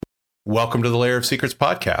Welcome to the Layer of Secrets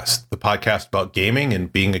podcast, the podcast about gaming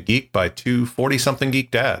and being a geek by two 40-something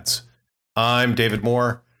geek dads. I'm David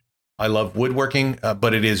Moore. I love woodworking,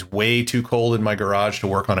 but it is way too cold in my garage to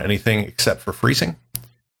work on anything except for freezing.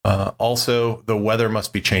 Also, the weather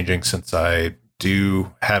must be changing since I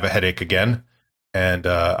do have a headache again, and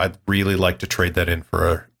I'd really like to trade that in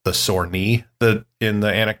for the sore knee in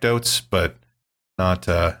the anecdotes, but not.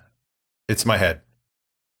 It's my head.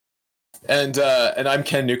 And I'm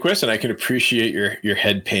Ken Newquist, and I can appreciate your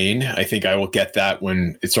head pain. I think I will get that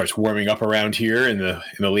when it starts warming up around here in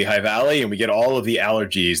the Lehigh Valley, and we get all of the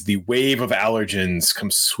allergies. The wave of allergens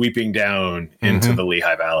comes sweeping down into the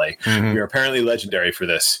Lehigh Valley. We are apparently legendary for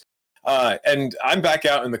this. And I'm back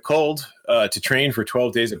out in the cold to train for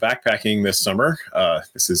 12 days of backpacking this summer.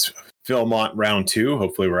 This is Philmont round 2.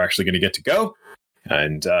 Hopefully, we're actually going to get to go.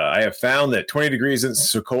 And I have found that 20 degrees isn't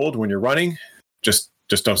so cold when you're running. Just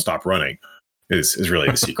don't stop running is really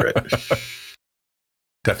the secret.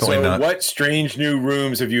 Definitely so not. What strange new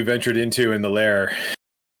rooms have you ventured into in the lair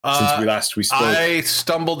since we spoke? I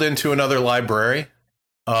stumbled into another library.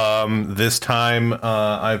 This time,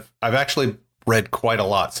 I've actually read quite a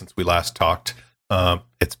lot since we last talked.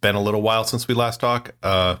 It's been a little while since we last talked.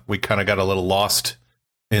 We kind of got a little lost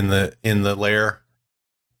in the lair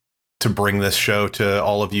to bring this show to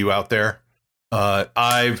all of you out there.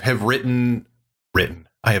 I have written.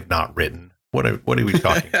 I have not written. What are we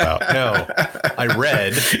talking about? No, I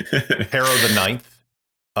read Harrow the Ninth,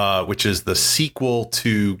 which is the sequel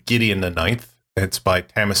to Gideon the Ninth. It's by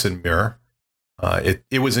Tamsin Muir.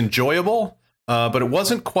 It was enjoyable, but it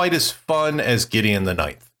wasn't quite as fun as Gideon the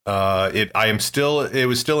Ninth. It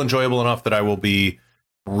was still enjoyable enough that I will be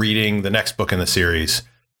reading the next book in the series.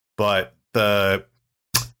 But there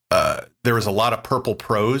was a lot of purple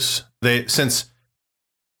prose. Since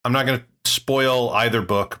I'm not going to spoil either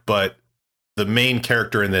book, but the main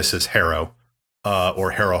character in this is Harrow,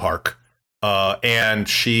 or Harrowhark, and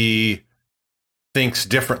she thinks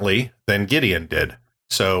differently than Gideon did.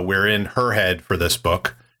 So we're in her head for this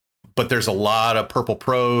book, but there's a lot of purple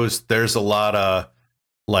prose. There's a lot of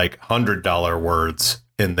like $100 words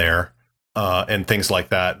in there, and things like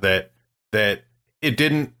that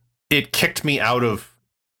it kicked me out of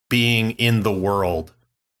being in the world.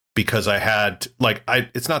 Because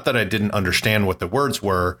it's not that I didn't understand what the words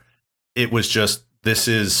were. It was just, this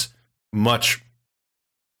is much,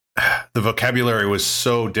 the vocabulary was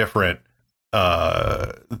so different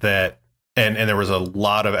that, and there was a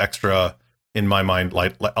lot of extra, in my mind,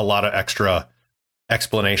 like a lot of extra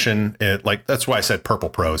explanation. That's why I said purple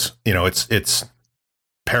prose. It's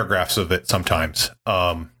paragraphs of it sometimes.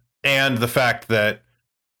 And the fact that,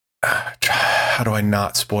 how do I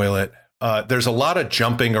not spoil it? There's a lot of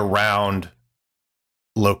jumping around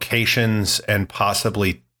locations and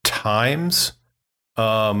possibly times.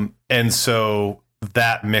 And so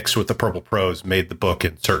that mixed with the purple prose made the book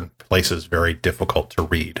in certain places very difficult to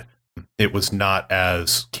read. It was not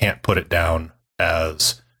as can't put it down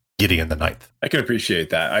as Gideon the Ninth. I can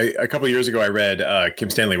appreciate that. A couple of years ago, I read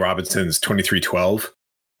Kim Stanley Robinson's 2312,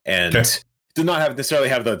 and did not necessarily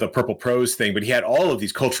have the purple prose thing, but he had all of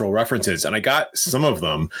these cultural references, and I got some of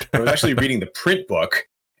them. I was actually reading the print book,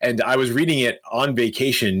 and I was reading it on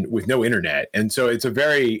vacation with no internet. And so it's a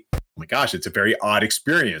very odd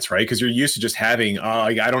experience, right? Because you're used to just having,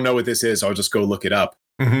 I don't know what this is, I'll just go look it up.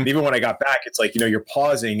 And even when I got back, it's like, you're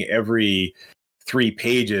pausing every 3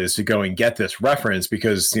 pages to go and get this reference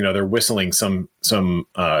because, they're whistling some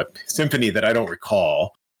symphony that I don't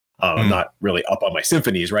recall. I'm not really up on my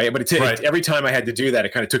symphonies, right? But every time I had to do that,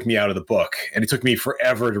 it kind of took me out of the book, and it took me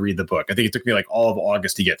forever to read the book. I think it took me like all of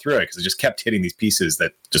August to get through it because I just kept hitting these pieces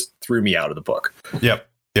that just threw me out of the book. Yep.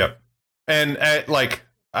 And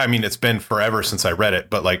it's been forever since I read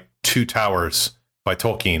it, but like Two Towers by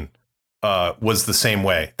Tolkien was the same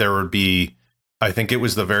way. There would be, I think it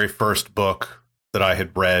was the very first book that I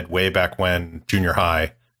had read way back when, junior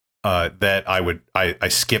high, that I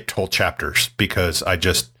skipped whole chapters because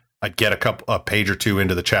I'd get a page or two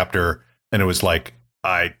into the chapter and it was like,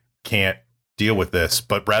 I can't deal with this.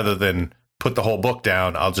 But rather than put the whole book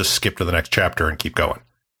down, I'll just skip to the next chapter and keep going.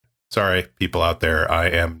 Sorry, people out there. I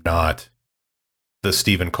am not the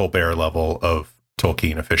Stephen Colbert level of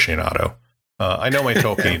Tolkien aficionado. I know my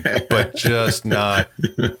Tolkien, but just not.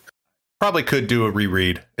 Probably could do a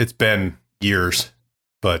reread. It's been years,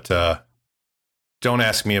 but don't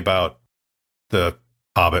ask me about the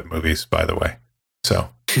Hobbit movies, by the way. So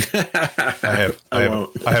I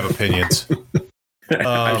have opinions.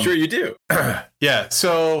 I'm sure you do. Yeah.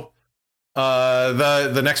 So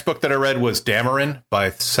the next book that I read was Dameron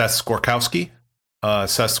by Seth Skorkowski.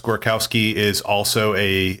 Seth Skorkowski is also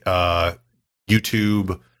a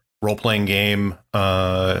YouTube role-playing game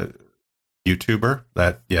YouTuber.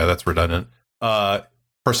 That's redundant.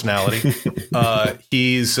 Personality.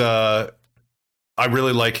 He's I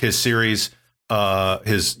really like his series,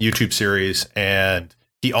 his YouTube series, and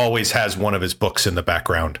he always has one of his books in the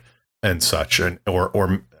background and such, and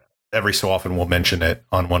or every so often will mention it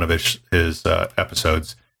on one of his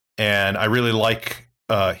episodes. And I really like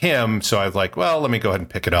him, so I was like, well, let me go ahead and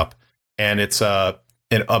pick it up. And it's an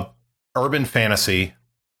urban fantasy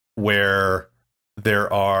where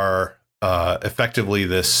there are effectively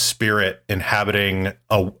this spirit inhabiting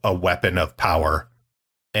a weapon of power,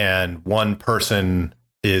 and one person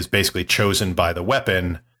is basically chosen by the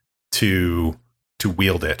weapon to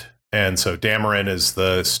wield it. And so Dameron is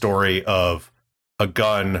the story of a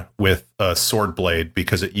gun with a sword blade,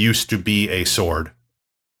 because it used to be a sword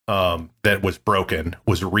that was broken,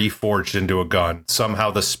 was reforged into a gun.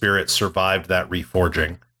 Somehow the spirit survived that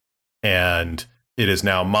reforging, and it is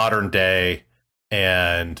now modern day,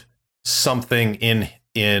 and something in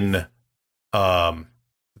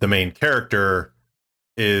the main character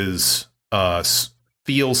is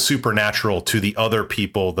feels supernatural to the other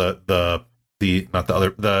people, the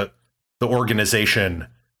organization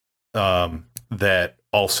that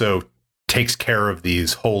also takes care of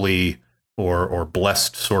these holy or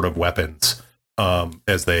blessed sort of weapons,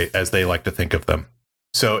 as they like to think of them.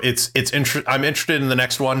 So I'm interested in the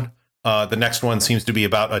next one. The next one seems to be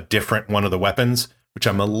about a different one of the weapons, which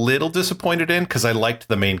I'm a little disappointed in because I liked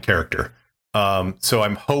the main character. So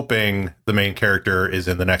I'm hoping the main character is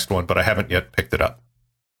in the next one, but I haven't yet picked it up.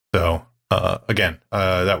 So again,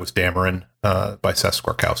 that was Dameron by Seth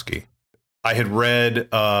Skorkowski. I had read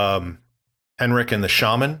Penric and the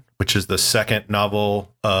Shaman, which is the second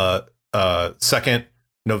second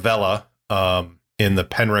novella in the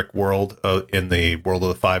Penric world, in the World of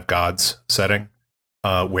the Five Gods setting,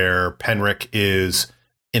 where Penric is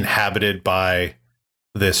inhabited by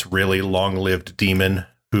this really long-lived demon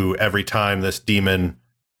who, every time this demon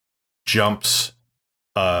jumps,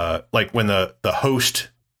 like when the host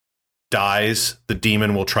dies, the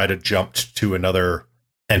demon will try to jump to another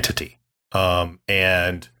entity.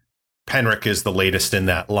 And Penric is the latest in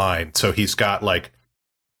that line. So he's got like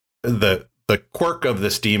the quirk of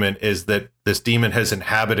this demon is that this demon has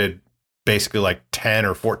inhabited basically like 10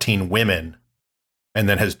 or 14 women and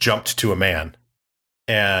then has jumped to a man.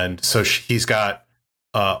 And so he's got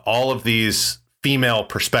all of these female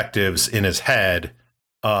perspectives in his head,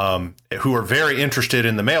 who are very interested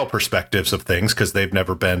in the male perspectives of things because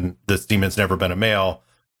this demon's never been a male,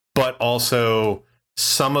 but also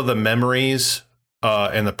some of the memories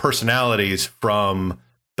and the personalities from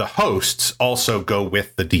the hosts also go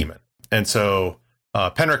with the demon. And so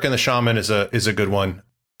Penric and the Shaman is a good one.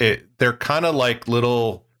 They're kind of like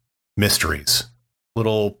little mysteries,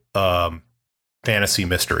 little fantasy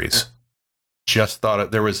mysteries. Just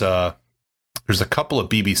thought there's a couple of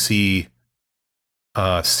BBC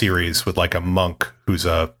series with like a monk who's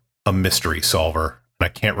a mystery solver, and I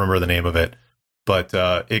can't remember the name of it, but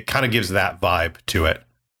it kind of gives that vibe to it,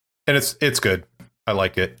 and it's good. I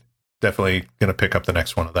like it. Definitely gonna pick up the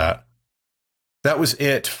next one of that. That was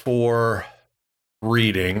it for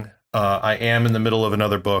reading. I am in the middle of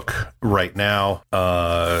another book right now,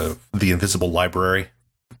 The Invisible Library,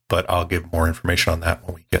 but I'll give more information on that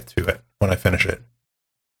when we get to it, when I finish it.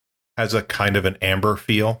 Has a kind of an Amber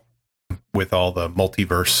feel with all the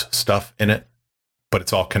multiverse stuff in it, but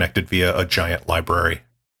it's all connected via a giant library,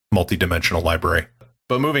 multi-dimensional library.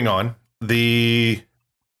 But moving on,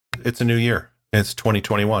 it's a new year. It's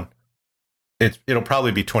 2021. It'll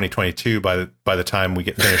probably be 2022 by the time we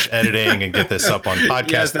get finished editing and get this up on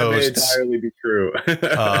podcast yes, that hosts. may entirely be true.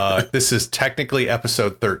 This is technically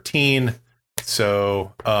episode 13,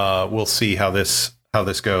 so we'll see how this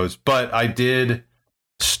goes. But I did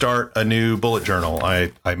start a new bullet journal.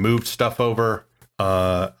 I moved stuff over.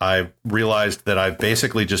 I realized that I've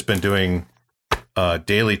basically just been doing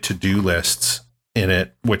daily to-do lists in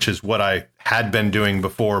it, which is what I had been doing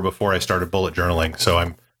before I started bullet journaling. So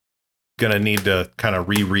I'm going to need to kind of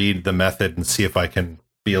reread the method and see if I can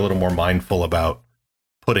be a little more mindful about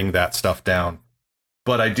putting that stuff down.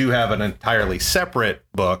 But I do have an entirely separate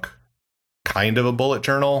book, kind of a bullet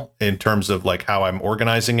journal in terms of like how I'm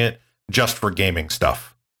organizing it, just for gaming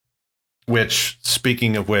stuff, which,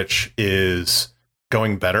 speaking of which, is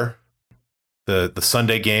going better. The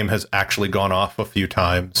Sunday game has actually gone off a few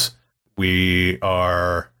times.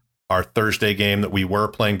 Our Thursday game that we were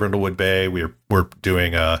playing, Brindlewood Bay, we're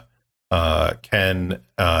doing Ken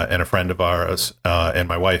and a friend of ours and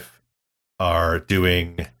my wife are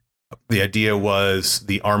doing. The idea was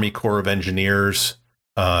the Army Corps of Engineers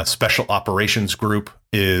Special Operations Group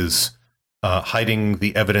is hiding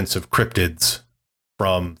the evidence of cryptids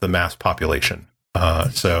from the mass population.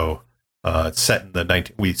 It's set in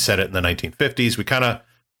we set it in the 1950s. We kind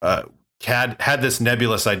of had this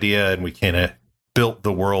nebulous idea, and we kind of built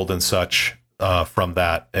the world and such from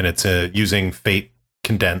that. And it's using Fate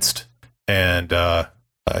condensed, and I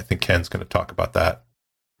think Ken's going to talk about that.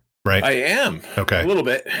 Right? I am. Okay. A little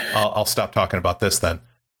bit. I'll stop talking about this then.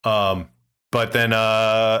 But then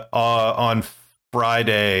on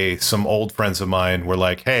Friday, some old friends of mine were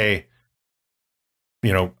like, "Hey,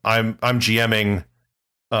 I'm GMing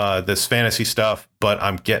this fantasy stuff, but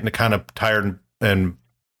I'm getting kind of tired and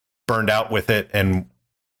burned out with it, and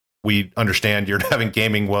we understand you're having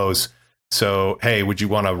gaming woes. So, hey, would you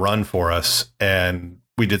want to run for us?" And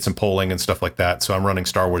we did some polling and stuff like that. So I'm running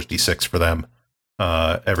Star Wars D6 for them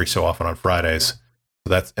every so often on Fridays.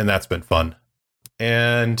 So that's been fun.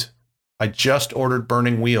 And I just ordered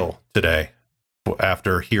Burning Wheel today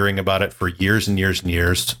after hearing about it for years and years and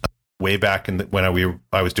years. Way back when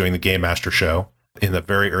I was doing the Game Master show in the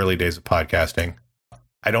very early days of podcasting.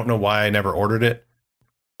 I don't know why I never ordered it.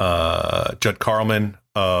 Judd Carlman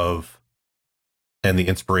and the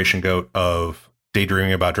Inspiration Goat of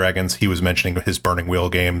Daydreaming About Dragons, he was mentioning his Burning Wheel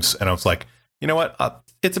games, and I was like, you know what?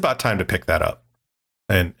 It's about time to pick that up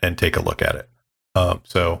and take a look at it.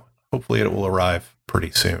 So hopefully it will arrive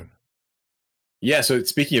pretty soon. Yeah. So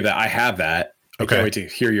speaking of that, I have that. I can't wait to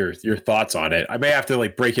hear your thoughts on it. I may have to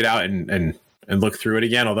break it out and look through it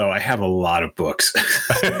again, although I have a lot of books,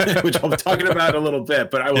 which I'll be talking about in a little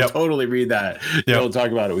bit, but I will totally read that. I'll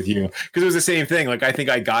talk about it with you, because it was the same thing. I think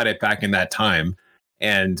I got it back in that time,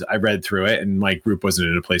 and I read through it, and my group wasn't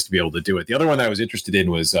in a place to be able to do it. The other one that I was interested in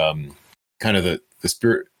was kind of the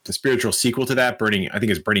spiritual sequel to that, I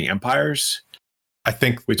think it's Burning Empires. I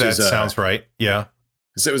think that sounds right. Yeah.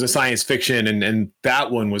 So it was a science fiction, and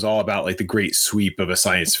that one was all about the great sweep of a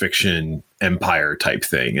science fiction empire type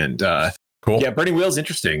thing. And cool. Yeah, Burning Wheel is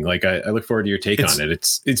interesting. I look forward to your take on it.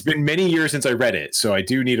 It's been many years since I read it, so I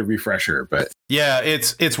do need a refresher. But yeah,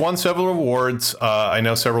 it's won several awards. I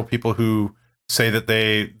know several people who say that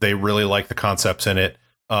they really like the concepts in it.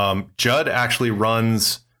 Judd actually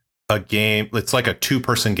runs a game. It's like a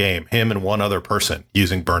 2-person game, him and one other person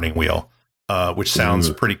using Burning Wheel, which sounds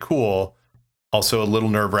pretty cool. Also a little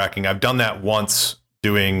nerve-wracking. I've done that once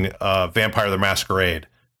doing Vampire the Masquerade,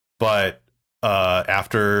 but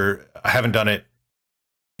after I haven't done it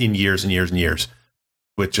in years and years and years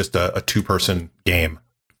with just a 2-person game.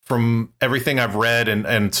 From everything I've read,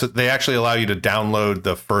 and so they actually allow you to download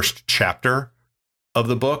the first chapter of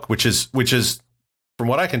the book, which is from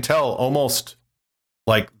what I can tell almost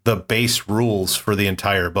like the base rules for the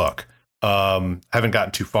entire book. Haven't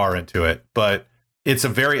gotten too far into it, but it's a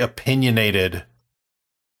very opinionated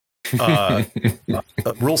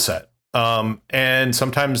rule set. And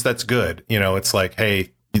sometimes that's good. It's like,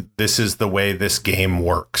 hey, this is the way this game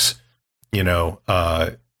works.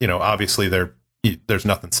 Obviously there's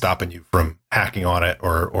nothing stopping you from hacking on it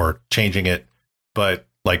or changing it. But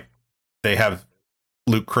they have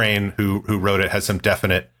Luke Crane, who wrote it, has some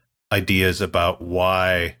definite ideas about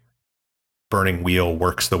why Burning Wheel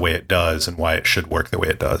works the way it does and why it should work the way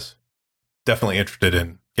it does. Definitely interested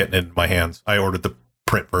in getting it in my hands. I ordered the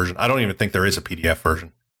print version. I don't even think there is a PDF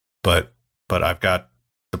version, but I've got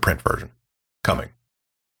the print version coming.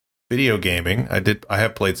 Video gaming. I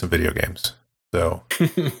have played some video games. So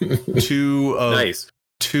two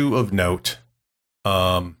of note.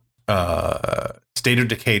 State of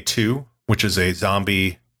Decay 2, which is a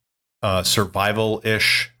zombie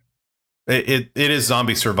survival-ish. It is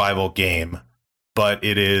zombie survival game, but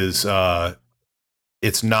it is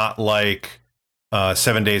it's not like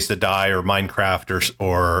 7 Days to Die or Minecraft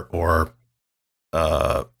or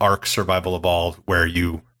Ark Survival Evolved, where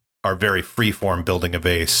you are very freeform building a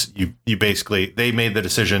base. You basically, they made the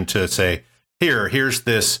decision to say, here's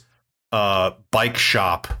this bike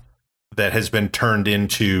shop that has been turned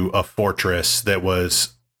into a fortress that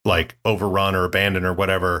was overrun or abandoned or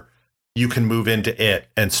whatever. You can move into it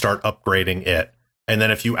and start upgrading it. And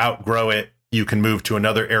then if you outgrow it, you can move to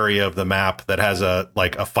another area of the map that has a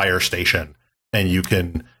fire station, and you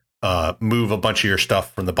can move a bunch of your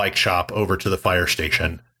stuff from the bike shop over to the fire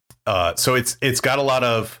station. So it's got a lot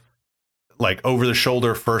of over the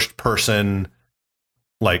shoulder first person,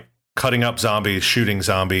 cutting up zombies, shooting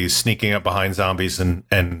zombies, sneaking up behind zombies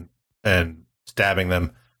and stabbing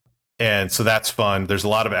them. And so that's fun. There's a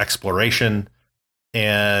lot of exploration,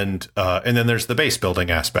 and then there's the base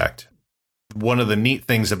building aspect. One of the neat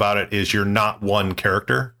things about it is you're not one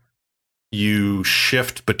character. You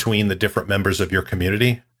shift between the different members of your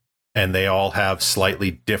community, and they all have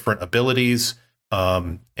slightly different abilities.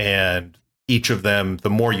 And each of them, the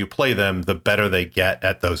more you play them, the better they get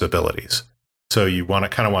at those abilities. So you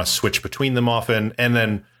want to switch between them often. And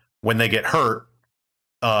then when they get hurt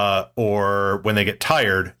or when they get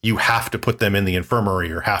tired, you have to put them in the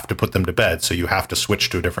infirmary or have to put them to bed. So you have to switch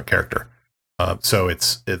to a different character. So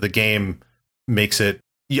the game makes it,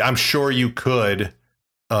 I'm sure you could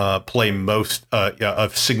play a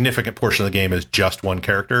significant portion of the game as just one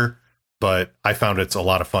character, but I found it's a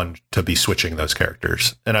lot of fun to be switching those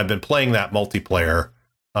characters. And I've been playing that multiplayer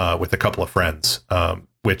with a couple of friends,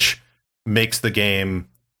 which makes the game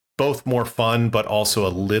both more fun, but also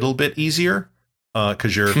a little bit easier.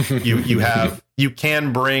 Because you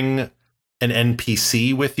can bring an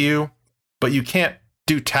NPC with you, but you can't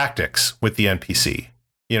do tactics with the NPC.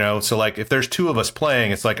 So like if there's two of us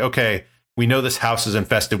playing, it's like, okay, we know this house is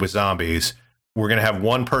infested with zombies. We're gonna have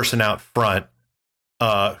one person out front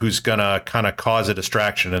who's gonna kind of cause a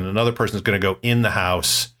distraction, and another person's gonna go in the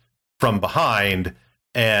house from behind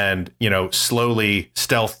and slowly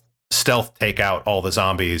stealth take out all the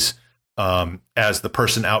zombies as the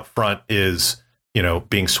person out front is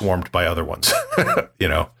being swarmed by other ones.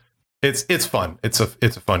 It's fun. It's a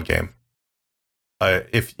fun game.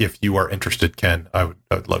 If you are interested, Ken, I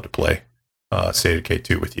would love to play State of Decay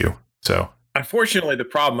 2 with you. So unfortunately, the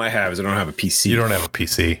problem I have is I don't have a PC. You don't have a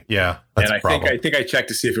PC, yeah. That's and I think I checked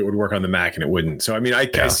to see if it would work on the Mac, and it wouldn't. So I mean,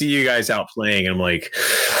 I see you guys out playing, and I'm like,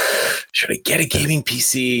 should I get a gaming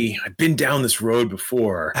PC? I've been down this road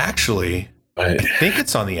before. Actually, I think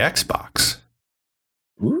it's on the Xbox.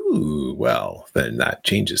 Ooh, well, then that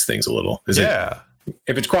changes things a little. If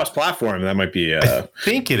it's cross-platform, that might be. I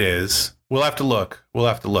think it is. We'll have to look.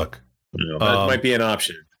 That might be an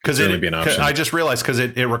option. I just realized because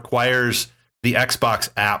it requires the Xbox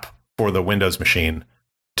app for the Windows machine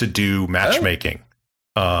to do matchmaking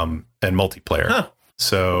and multiplayer. Huh.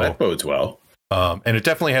 So that bodes well. And it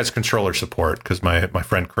definitely has controller support because my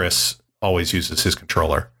friend Chris always uses his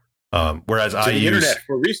controller. Whereas I use internet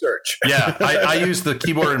for research. Yeah, I use the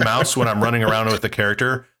keyboard and mouse when I'm running around with the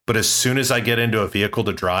character. But as soon as I get into a vehicle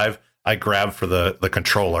to drive, I grab for the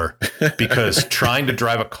controller because trying to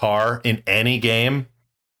drive a car in any game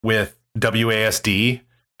with WASD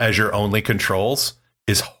as your only controls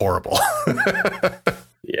is horrible.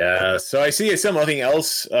 Yeah. So I see something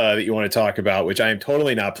else that you want to talk about, which I am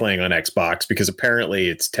totally not playing on Xbox because apparently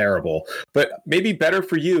it's terrible, but maybe better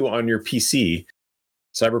for you on your PC.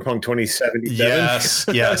 Cyberpunk 2077. Yes,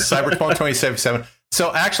 Cyberpunk 2077.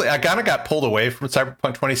 So actually, I kind of got pulled away from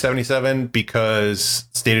Cyberpunk 2077 because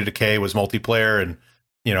State of Decay was multiplayer, and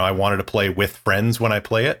I wanted to play with friends when I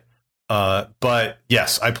play it. But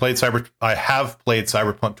yes, I have played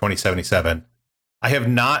Cyberpunk 2077. I have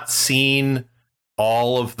not seen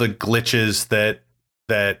all of the glitches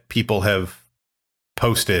that people have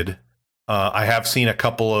posted. I have seen a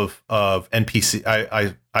couple of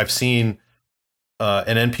NPC. I've seen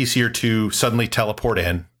an NPC or two suddenly teleport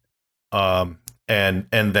in, and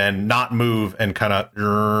then not move and kind of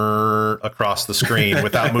across the screen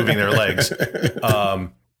without moving their legs.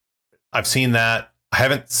 I've seen that. I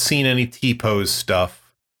haven't seen any T-pose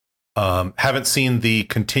stuff. Haven't seen the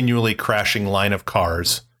continually crashing line of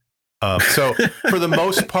cars. So for the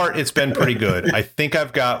most part, it's been pretty good. I think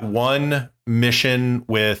I've got one mission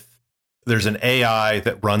there's an AI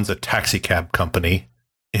that runs a taxi cab company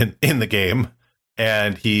in the game.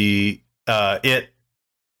 And it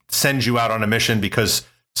sends you out on a mission because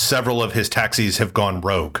several of his taxis have gone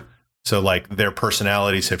rogue. So like their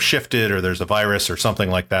personalities have shifted, or there's a virus or something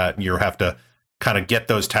like that. And you have to kind of get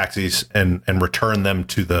those taxis and return them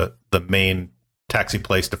to the main taxi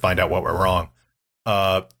place to find out what went wrong.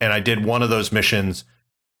 And I did one of those missions,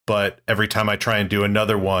 but every time I try and do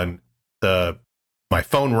another one, my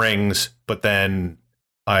phone rings, but then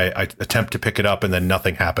I attempt to pick it up and then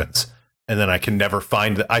nothing happens. And then I can never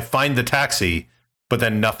find I find the taxi, but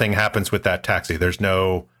then nothing happens with that taxi. There's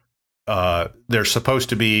supposed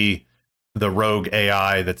to be the rogue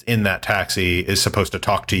AI that's in that taxi is supposed to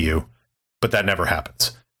talk to you, but that never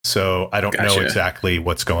happens. So I don't know exactly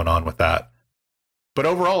what's going on with that. But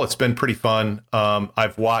overall, it's been pretty fun.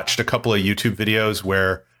 I've watched a couple of YouTube videos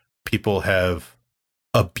where people have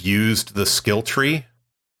abused the skill tree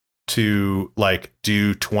to like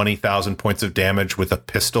do 20,000 points of damage with a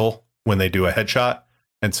pistol when they do a headshot.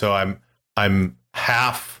 And so I'm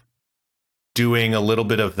half doing a little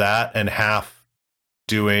bit of that and half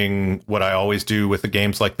doing what I always do with the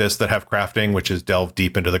games like this that have crafting, which is delve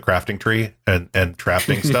deep into the crafting tree and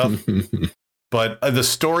crafting stuff. But the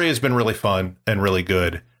story has been really fun and really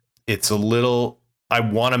good. It's I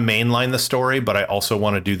want to mainline the story, but I also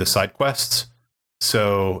want to do the side quests.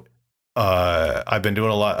 So I've been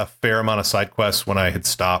doing a fair amount of side quests when I had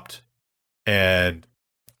stopped And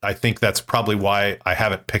I think that's probably why I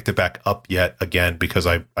haven't picked it back up yet again, because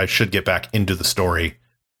I should get back into the story,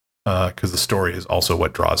 because the story is also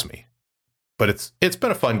what draws me. But it's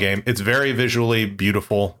been a fun game. It's very visually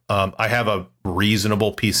beautiful. I have a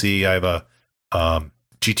reasonable PC. I have a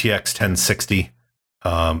GTX 1060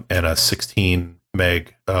 and a 16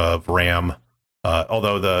 meg of RAM.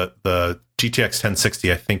 Although the GTX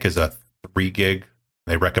 1060 I think is a 3 gig.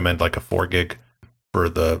 They recommend like a 4 gig for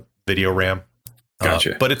the video RAM.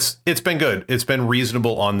 Gotcha. But it's been good. It's been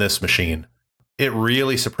reasonable on this machine. It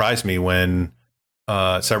really surprised me when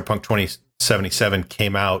Cyberpunk 2077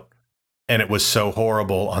 came out and it was so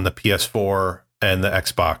horrible on the PS4 and the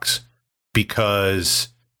Xbox, because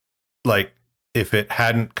like if it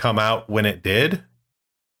hadn't come out when it did,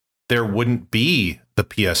 there wouldn't be the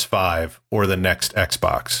PS5 or the next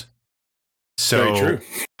Xbox. So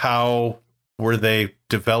how were they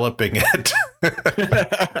developing it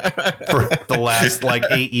for the last like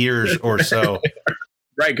 8 years or so?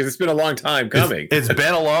 Right, because it's been a long time coming. It's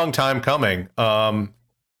been a long time coming.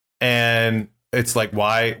 And it's like,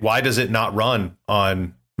 why does it not run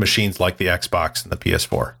on machines like the Xbox and the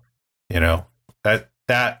PS4? You know,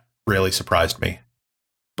 that really surprised me.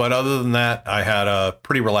 But other than that, I had a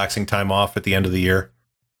pretty relaxing time off at the end of the year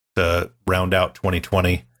to round out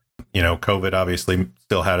 2020. You know, COVID obviously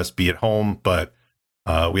still had us be at home, but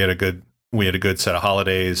we had a good set of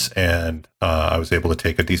holidays, and I was able to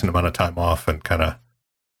take a decent amount of time off and kind of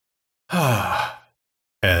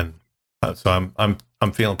and so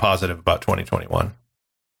I'm feeling positive about 2021.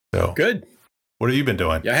 So good. What have you been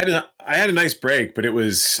doing? Yeah, I had a nice break, but it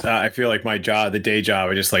was I feel like my job, the day job,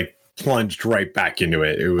 I just like plunged right back into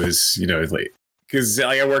it. It was, you know, like because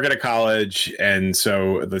like I work at a college, and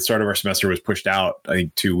so the start of our semester was pushed out, I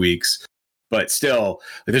think 2 weeks. But still,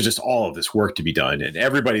 like, there's just all of this work to be done, and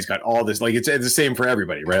everybody's got all this. Like it's the same for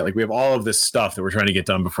everybody, right? Like we have all of this stuff that we're trying to get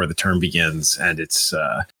done before the term begins, and it's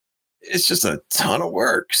just a ton of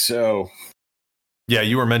work. So, yeah,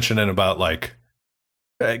 you were mentioning about like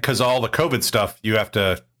because all the COVID stuff you have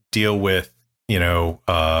to deal with, you know,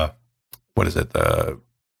 what is it, the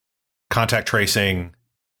contact tracing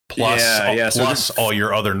plus plus all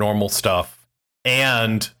your other normal stuff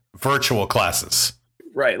and virtual classes.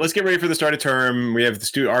 Right. Let's get ready for the start of term. We have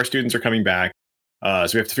our students are coming back. So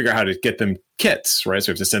we have to figure out how to get them kits, right?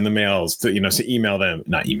 So we have to send them mails to, you know, to email them,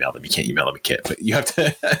 not email them. You can't email them a kit, but you have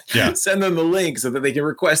to send them the link so that they can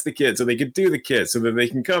request the kit, so they can do the kit, so that they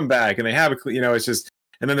can come back and they have you know, it's just,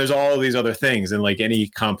 and then there's all of these other things. And like any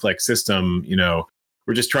complex system, you know,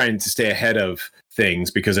 we're just trying to stay ahead of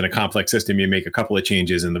things, because in a complex system, you make a couple of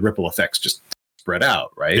changes and the ripple effects just spread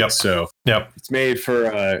out. Right. Yep. So it's made for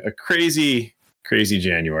a crazy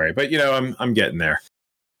January, but you know, I'm getting there.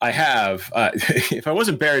 I have, if I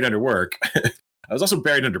wasn't buried under work, I was also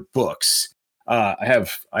buried under books. I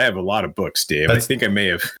have a lot of books, Dave. I think I may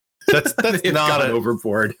have. That's not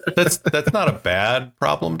overboard. that's not a bad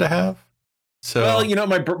problem to have. So, well, you know,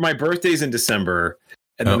 my birthday's in December,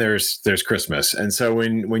 and then there's Christmas, and so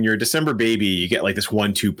when you're a December baby, you get like this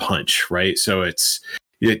 1-2 punch, right? So it's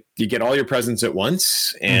you get all your presents at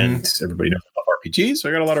once, and everybody knows about RPGs. So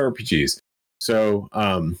I got a lot of RPGs. So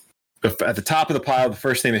at the top of the pile, the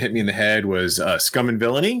first thing that hit me in the head was Scum and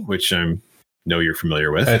Villainy, which I know you're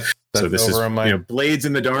familiar with. That's so this is you know, Blades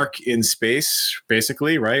in the Dark in space,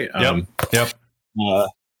 basically, right? Yep.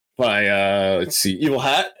 By let's see, Evil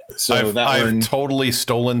Hat. So I've totally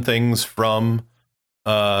stolen things from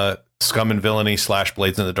Scum and Villainy /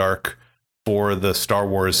 Blades in the Dark for the Star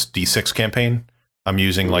Wars D6 campaign. I'm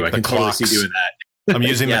using like the clocks. Totally see doing that. I'm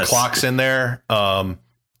using the clocks in there.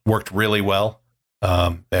 Worked really well.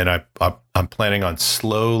 And I'm planning on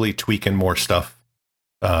slowly tweaking more stuff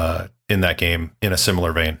in that game in a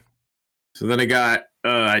similar vein. So then I got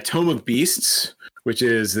Tome of Beasts, which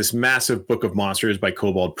is this massive book of monsters by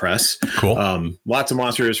Kobold Press. Cool. Lots of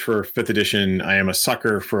monsters for 5th edition. I am a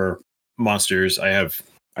sucker for monsters. I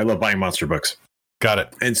love buying monster books. Got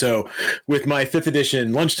it. And so with my 5th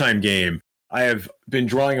edition lunchtime game, I have been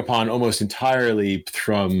drawing upon almost entirely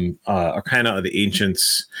from Arcana of the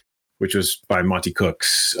Ancients, which was by Monty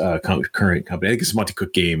Cook's current company. I think it's Monty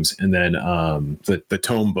Cook Games. And then the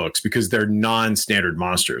tome books, because they're non-standard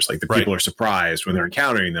monsters. Like the people are surprised when they're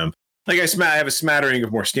encountering them. Like I have a smattering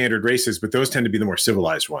of more standard races, but those tend to be the more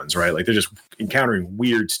civilized ones, right? Like they're just encountering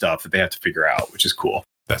weird stuff that they have to figure out, which is cool.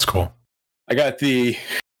 That's cool. I got the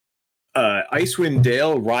Icewind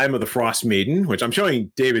Dale, Rime of the Frost Maiden, which I'm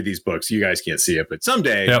showing David these books. You guys can't see it, but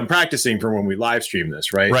someday I'm practicing for when we live stream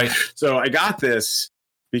this, right? Right. So I got this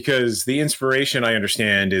because the inspiration, I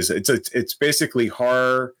understand, is it's basically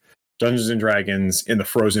horror Dungeons and Dragons in the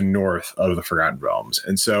frozen north of the Forgotten Realms.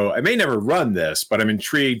 And so I may never run this, but I'm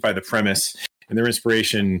intrigued by the premise and their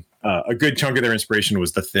inspiration. A good chunk of their inspiration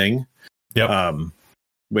was The Thing. Yep.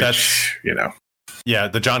 Which, That's, you know. Yeah,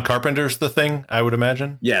 the John Carpenter's The Thing, I would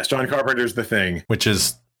imagine. Yes, John Carpenter's The Thing. Which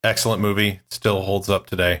is excellent movie. Still holds up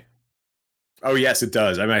today. Oh, yes, it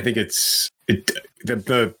does. I mean, I think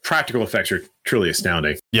the practical effects are truly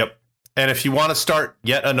astounding. Yep. And if you want to start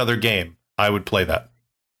yet another game, I would play that.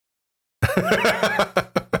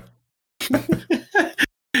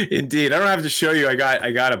 Indeed. I don't have to show you. I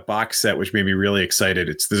got a box set which made me really excited.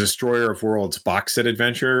 It's the Destroyer of Worlds box set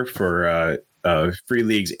adventure for Free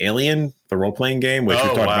League's Alien, the role-playing game, which we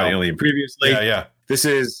talked about Alien previously. Yeah. This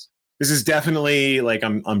is definitely like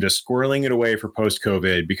I'm just squirreling it away for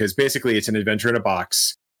post-COVID, because basically it's an adventure in a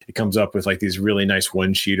box. It comes up with like these really nice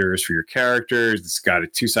one-sheeters for your characters. It's got a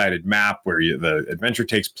 2-sided map where the adventure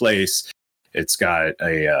takes place. It's got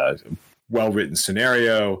a well-written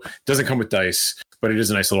scenario. Doesn't come with dice, but it is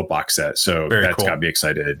a nice little box set. So that's cool. Got me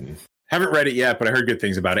excited. And haven't read it yet, but I heard good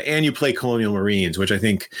things about it. And you play Colonial Marines, which I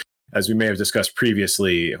think, as we may have discussed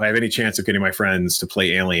previously, if I have any chance of getting my friends to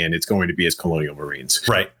play Alien, it's going to be as Colonial Marines.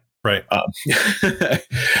 Right. And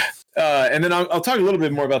then I'll talk a little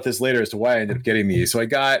bit more about this later as to why I ended up getting these. So I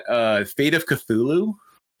got Fate of Cthulhu.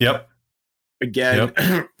 Yep. Again, yep.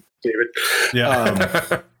 David.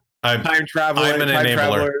 Yeah. Time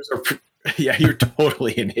travelers. Yeah, you're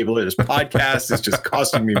totally enabler. This podcast is just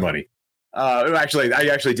costing me money. Actually, I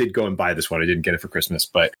actually did go and buy this one. I didn't get it for Christmas,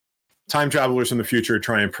 but time travelers from the future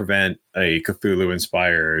try and prevent a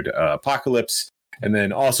Cthulhu-inspired apocalypse. And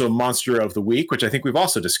then also Monster of the Week, which I think we've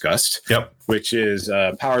also discussed. Yep. Which is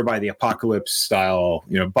powered by the apocalypse style,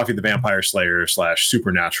 Buffy the Vampire Slayer /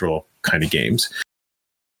 supernatural kind of games.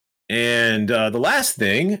 And the last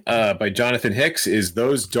thing by Jonathan Hicks is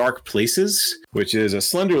Those Dark Places, which is a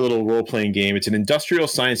slender little role-playing game. It's an industrial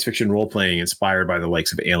science fiction role-playing inspired by the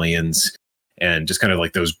likes of Aliens and just kind of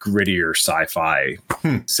like those grittier sci-fi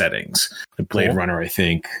settings. Blade Runner, I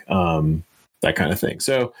think, that kind of thing.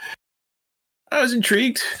 So I was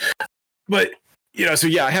intrigued, but so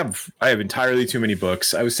yeah, I have entirely too many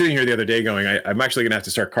books. I was sitting here the other day going, I'm actually going to have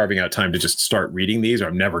to start carving out time to just start reading these, or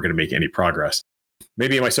I'm never going to make any progress.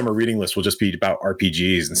 Maybe my summer reading list will just be about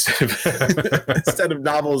RPGs instead of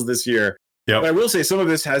novels this year. Yep. But I will say some of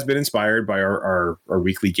this has been inspired by our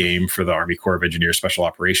weekly game for the Army Corps of Engineers Special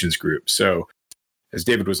Operations Group. So as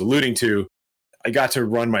David was alluding to, I got to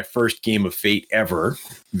run my first game of Fate ever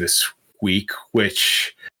this week,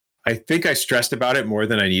 which I think I stressed about it more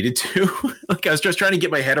than I needed to. Like I was just trying to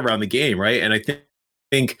get my head around the game, right? And I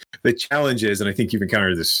think the challenge is, and I think you've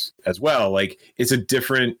encountered this as well, like it's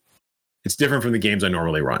different from the games I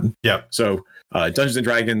normally run. Yeah. So Dungeons and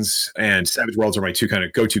Dragons and Savage Worlds are my two kind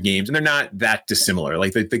of go-to games, and they're not that dissimilar.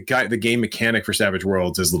 Like the game mechanic for Savage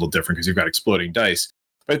Worlds is a little different because you've got exploding dice,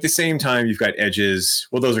 but at the same time you've got edges.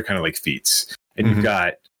 Well, those are kind of like feats, and you've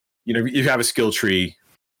got, you have a skill tree.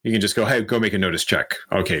 You can just go, hey, go make a notice check.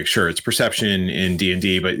 Okay, sure, it's perception in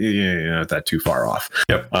D&D, but not that too far off.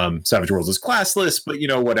 Yep. Savage Worlds is classless, but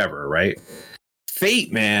whatever, right?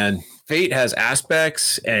 Fate, man. Fate has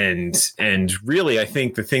aspects, and really, I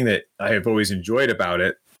think the thing that I have always enjoyed about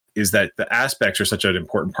it is that the aspects are such an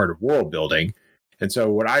important part of world building. And so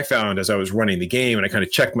what I found as I was running the game, and I kind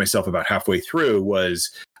of checked myself about halfway through,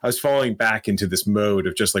 was I was falling back into this mode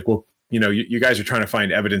of just like, well, you guys are trying to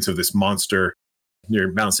find evidence of this monster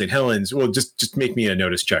near Mount St. Helens. Well, just make me a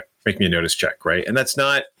notice check. Make me a notice check, right? And that's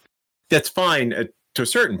fine to a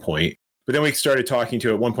certain point. But then we started talking to,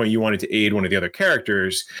 at one point, you wanted to aid one of the other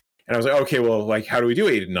characters. And I was like, okay, well, like, how do we do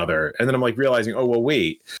aid another? And then I'm like realizing, oh, well,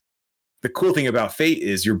 wait. The cool thing about Fate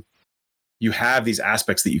is you have these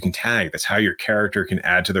aspects that you can tag. That's how your character can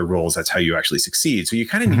add to their roles. That's how you actually succeed. So you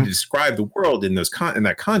kind of need to describe the world in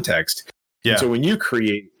that context. Yeah. And so when you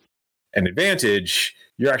create an advantage,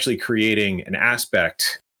 you're actually creating an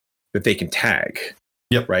aspect that they can tag.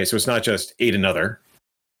 Yep. Right. So it's not just aid another,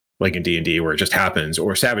 like in D&D where it just happens,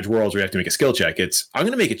 or Savage Worlds where you have to make a skill check. It's, I'm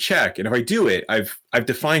going to make a check, and if I do it, I've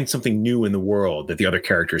defined something new in the world that the other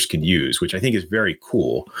characters can use, which I think is very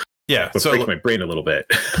cool. Yeah, but breaks my brain a little bit.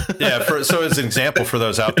 Yeah, so as an example for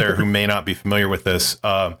those out there who may not be familiar with this,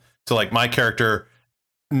 so like my character,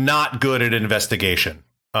 not good at investigation,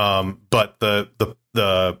 but the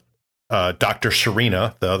Dr.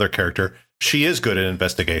 Serena, the other character, she is good at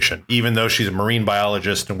investigation, even though she's a marine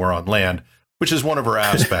biologist and we're on land. Which is one of her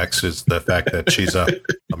aspects, is the fact that she's a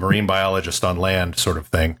marine biologist on land sort of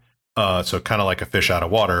thing. So kind of like a fish out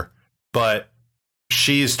of water. But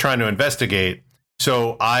she's trying to investigate.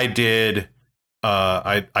 So I did,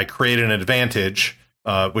 I created an advantage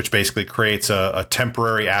which basically creates a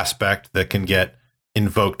temporary aspect that can get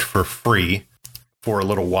invoked for free for a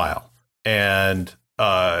little while. And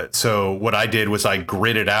so what I did was I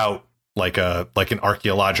gridded out like an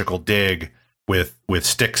archaeological dig with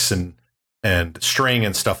sticks and string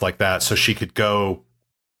and stuff like that, so she could go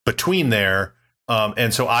between there.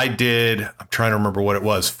 And so I did, I'm trying to remember what it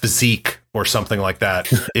was, physique or something like that.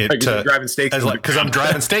 Driving stakes because I'm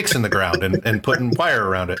driving stakes in the ground and putting wire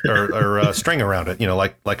around it or string around it,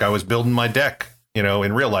 like I was building my deck,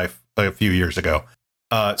 in real life a few years ago.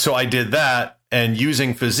 So I did that, and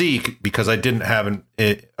using physique, because I didn't have an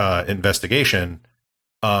investigation,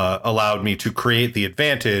 allowed me to create the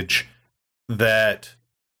advantage that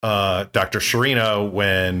Dr. Serena,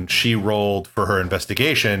 when she rolled for her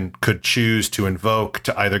investigation, could choose to invoke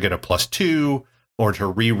to either get a +2 or to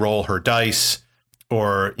re-roll her dice,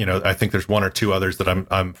 or I think there's one or two others that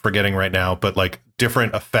I'm forgetting right now, but like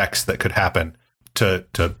different effects that could happen to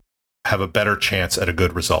have a better chance at a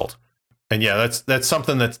good result. And yeah, that's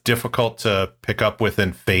something that's difficult to pick up with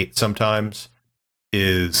in Fate sometimes,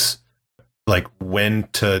 is like when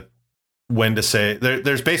to say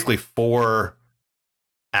there's basically 4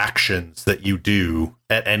 actions that you do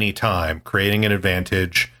at any time: creating an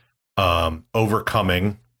advantage,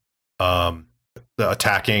 overcoming, the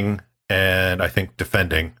attacking, and I think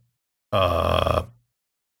defending.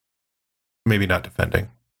 Maybe not defending.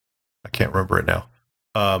 I can't remember it now.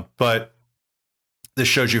 But this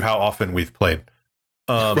shows you how often we've played.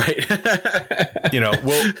 Right.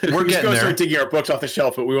 We're getting there. Start digging our books off the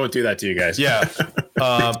shelf, but we won't do that to you guys. Yeah.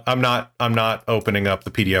 I'm not opening up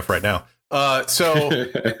the PDF right now.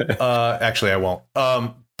 Actually I won't.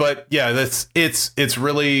 But yeah, it's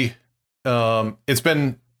really, it's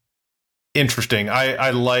been interesting.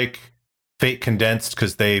 I like Fate Condensed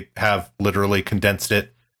because they have literally condensed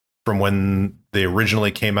it from when they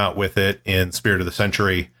originally came out with it in Spirit of the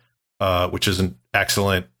Century, which is an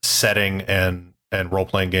excellent setting and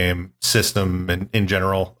role-playing game system, and in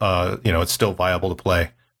general, it's still viable to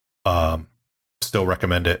play. Still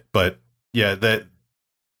recommend it. But yeah, that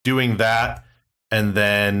doing that, and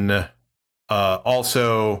then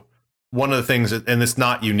also one of the things, and it's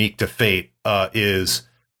not unique to Fate, is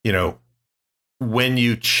when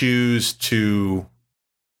you choose to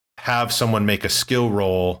have someone make a skill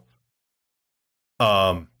roll,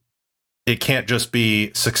 it can't just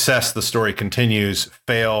be success, the story continues,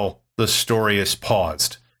 fail, the story is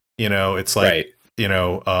paused. It's like,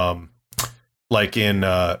 right. Like in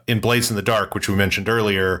Blades in the Dark, which we mentioned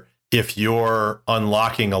earlier, if you're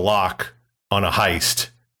unlocking a lock on a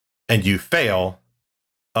heist and you fail,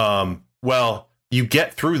 well, you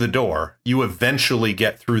get through the door, you eventually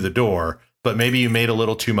get through the door, but maybe you made a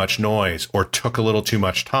little too much noise or took a little too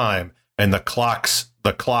much time, and the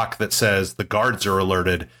clock that says the guards are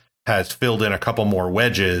alerted has filled in a couple more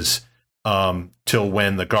wedges till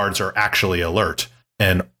when the guards are actually alert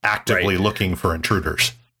and actively looking for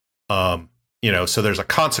intruders. So there's a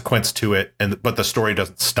consequence to it, but the story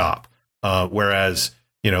doesn't stop. Whereas,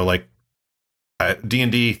 like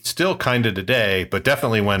D&D still kind of today, but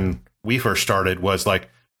definitely when we first started was like,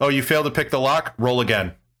 oh, you failed to pick the lock, roll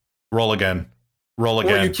again.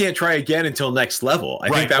 Or you can't try again until next level. I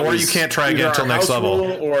think that you can't try again until next level.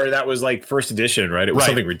 Or that was like first edition, right? It was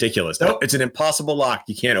something ridiculous. No, it's an impossible lock.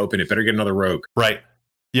 You can't open it. Better get another rogue. Right.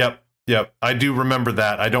 Yep. I do remember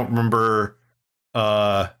that. I don't remember.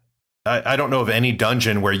 I don't know of any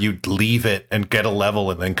dungeon where you'd leave it and get a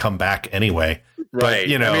level and then come back anyway. Right.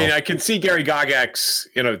 But, I mean, I can see Gary Gygax,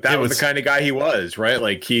 that was the kind of guy he was, right?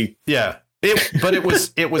 Like but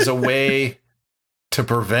it was a way to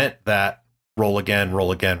prevent that roll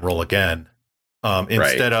again.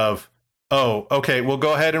 Instead of, oh, okay, we'll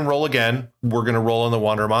go ahead and roll again. We're going to roll on the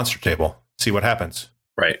Wanderer monster table, see what happens.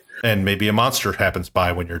 Right. And maybe a monster happens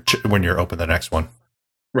by when you're open the next one.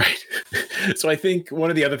 Right. So I think one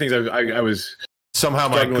of the other things I was somehow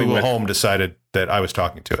my Google Home decided that I was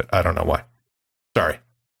talking to it. I don't know why. Sorry.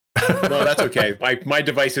 No, that's okay. My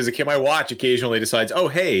device my watch occasionally decides, oh,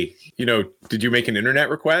 hey, did you make an internet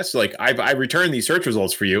request? Like I returned these search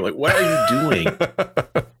results for you. Like, what are you doing?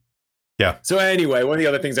 Yeah. So anyway, one of the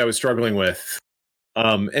other things I was struggling with,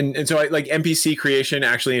 and so I like NPC creation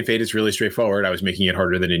actually in Fate is really straightforward. I was making it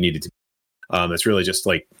harder than it needed to be. It's really just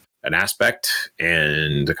like an aspect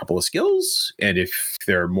and a couple of skills. And if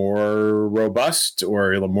they're more robust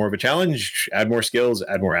or more of a challenge, add more skills,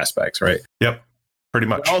 add more aspects, right? Yep. Pretty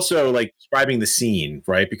much. But also like describing the scene,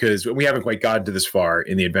 right? Because we haven't quite gotten to this far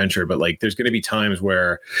in the adventure, but like there's going to be times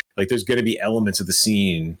where like there's going to be elements of the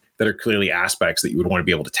scene that are clearly aspects that you would want to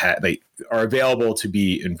be able to they are available to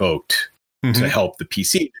be invoked to help the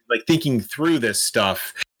PC. Like thinking through this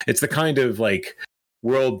stuff, it's the kind of like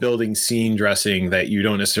world building, scene dressing that you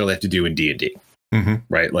don't necessarily have to do in D&D. Mm-hmm.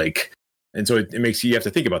 Right. Like, and so it makes you have to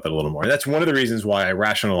think about that a little more. And that's one of the reasons why I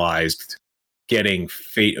rationalized getting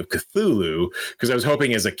Fate of Cthulhu, because I was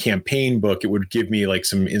hoping as a campaign book, it would give me like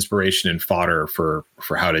some inspiration and fodder for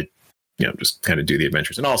how to, just kind of do the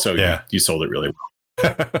adventures. And also, you sold it really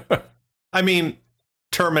well. I mean,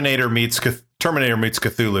 Terminator meets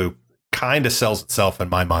Cthulhu kind of sells itself in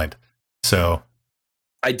my mind. So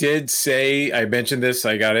I mentioned this.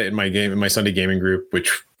 I got it in my Sunday gaming group,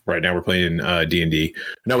 which right now we're playing D&D.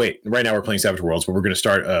 No, wait, right now we're playing Savage Worlds, but we're going to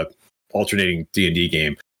start a alternating D&D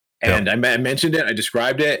game. And I mentioned it, I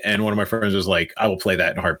described it, and one of my friends was like, I will play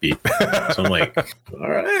that in a heartbeat. So I'm like, all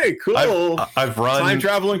right, cool. I've run Time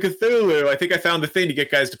Travel and Cthulhu. I think I found the thing to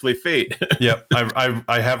get guys to play Fate. Yep.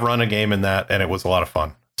 I have run a game in that, and it was a lot of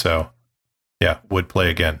fun. So yeah, would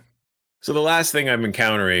play again. So the last thing I'm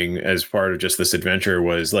encountering as part of just this adventure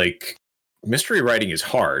was like, mystery writing is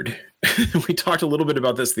hard. We talked a little bit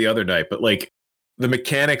about this the other night, but like, the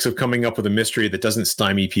mechanics of coming up with a mystery that doesn't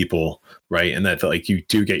stymie people, right? And that like you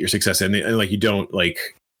do get your success and like you don't like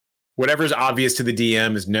whatever's obvious to the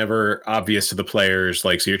DM is never obvious to the players.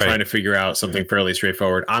 Like, so you're trying to figure out something fairly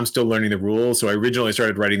straightforward. I'm still learning the rules. So I originally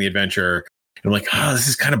started writing the adventure and I'm like, oh, this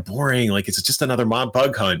is kind of boring. Like, it's just another mob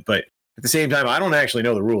bug hunt. But at the same time, I don't actually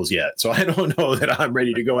know the rules yet. So I don't know that I'm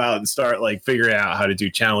ready to go out and start like figuring out how to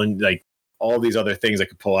do challenge, like all these other things I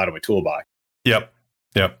could pull out of my toolbox. Yep.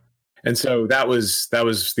 And so that was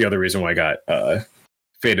the other reason why I got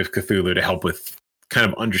Fate of Cthulhu, to help with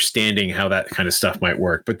kind of understanding how that kind of stuff might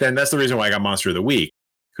work. But then that's the reason why I got Monster of the Week,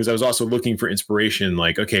 because I was also looking for inspiration.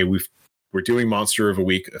 Like, okay, we're doing Monster of a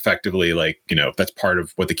Week effectively. Like, that's part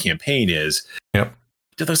of what the campaign is. Yep.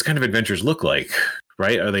 What do those kind of adventures look like?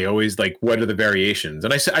 Right? Are they always like, what are the variations?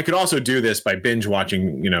 And I could also do this by binge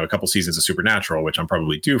watching, a couple seasons of Supernatural, which I'm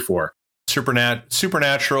probably due for.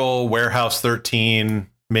 Supernatural, Warehouse 13.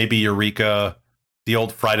 Maybe Eureka, the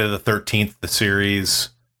old Friday the 13th, the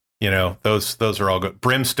series, those are all good.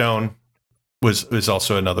 Brimstone was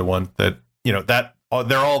also another one that, that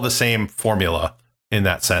they're all the same formula in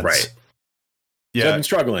that sense. Right. Yeah. So I've been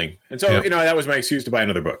struggling. And so, that was my excuse to buy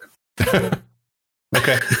another book.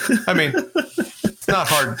 Okay. I mean, it's not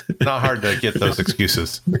hard to get those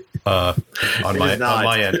excuses on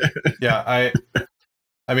my end. Yeah.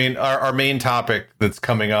 I mean, our main topic that's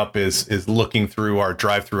coming up is looking through our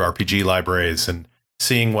drive-through RPG libraries and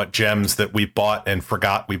seeing what gems that we bought and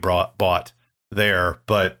forgot we bought there.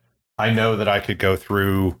 But I know that I could go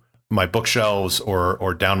through my bookshelves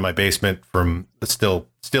or down my basement from still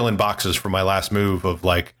in boxes from my last move of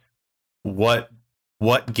like, what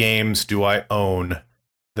games do I own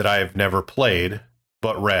that I have never played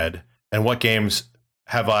but read, and what games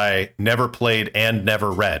have I never played and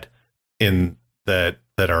never read in that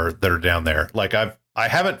are down there. Like I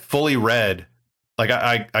haven't fully read, like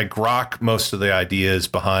I grok most of the ideas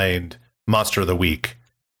behind Monster of the Week,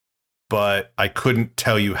 but I couldn't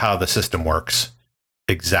tell you how the system works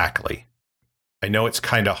exactly. I know it's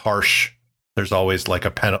kind of harsh. There's always like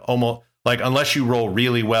almost like, unless you roll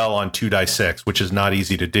really well on 2d6, which is not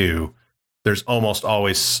easy to do, there's almost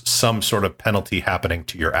always some sort of penalty happening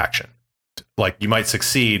to your action. Like, you might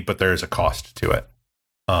succeed, but there's a cost to it.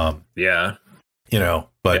 Yeah.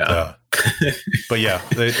 But yeah,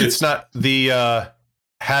 it's not the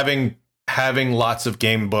having lots of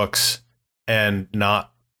game books and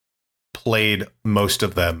not played most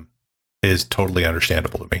of them is totally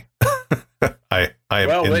understandable to me.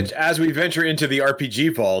 As we venture into the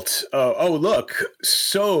RPG vault, look,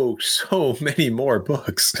 so many more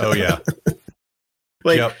books. Oh yeah.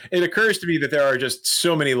 It occurs to me that there are just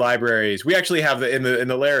so many libraries. We actually have in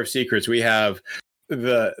the Lair of Secrets, we have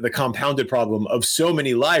the compounded problem of so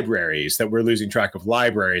many libraries that we're losing track of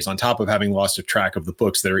libraries on top of having lost a track of the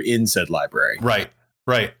books that are in said library.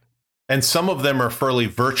 Right. And some of them are fairly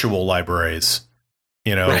virtual libraries.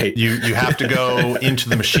 Right. You have to go into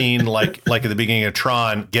the machine like at the beginning of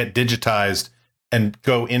Tron, get digitized and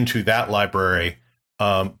go into that library.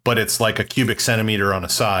 But it's like a cubic centimeter on a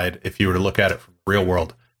side if you were to look at it from the real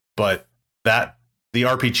world. But the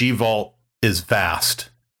RPG vault is vast.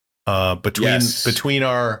 Between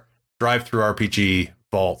our drive-through RPG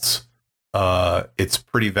vaults, it's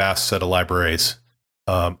pretty vast set of libraries.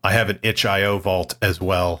 I have an itch.io vault as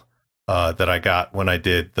well that I got when I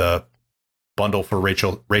did the bundle for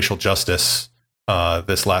racial justice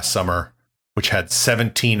this last summer, which had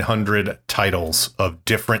 1,700 titles of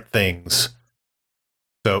different things.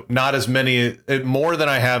 So not as many, more than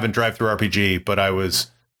I have in drive-through RPG, but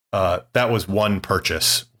that was one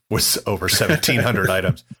purchase, was over 1,700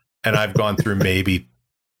 items. And I've gone through maybe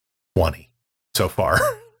 20 so far.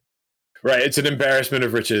 Right. It's an embarrassment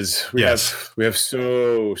of riches. We have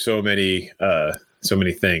so many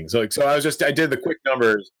things. Like, so I did the quick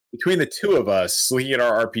numbers between the two of us looking at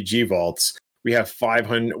our RPG vaults. We have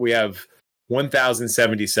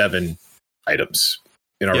 1,077 items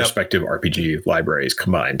in our respective RPG libraries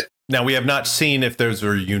combined. Now, we have not seen if those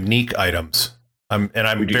are unique items. I'm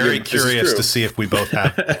very curious to see if we both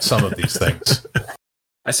have some of these things.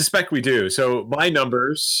 I suspect we do. So my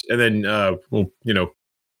numbers, and then we'll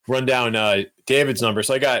run down David's numbers.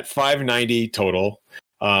 So I got 590 total.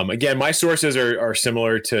 Again, my sources are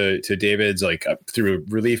similar to David's, like through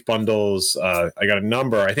relief bundles. I got a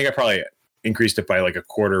number. I think I probably increased it by like a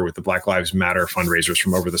quarter with the Black Lives Matter fundraisers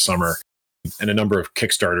from over the summer, and a number of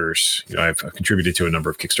Kickstarters. I've contributed to a number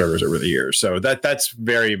of Kickstarters over the years. So that's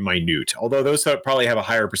very minute. Although those probably have a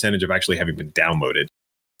higher percentage of actually having been downloaded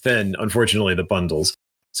than, unfortunately, the bundles.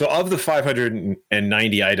 So of the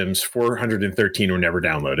 590 items, 413 were never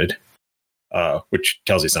downloaded, which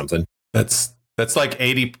tells you something. That's like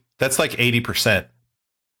 80. That's like 80%.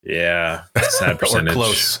 Yeah, sad percentage. Or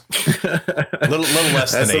close. a little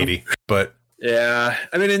less than 80, but yeah.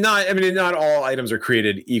 I mean, not all items are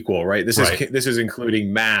created equal, right? This is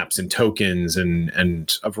including maps and tokens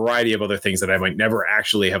and a variety of other things that I might never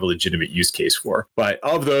actually have a legitimate use case for. But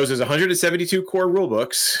of those, there's 172 core rule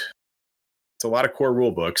books. It's a lot of core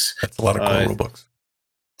rule books. That's a lot of core rule books.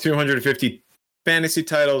 250 fantasy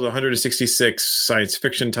titles, 166 science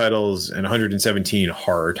fiction titles, and 117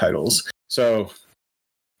 horror titles. So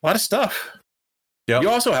a lot of stuff. Yep. You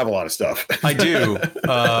also have a lot of stuff. I do.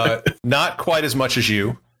 Not quite as much as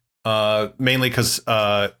you, mainly because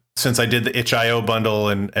since I did the itch.io bundle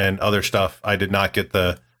and other stuff, I did not get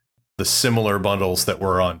the similar bundles that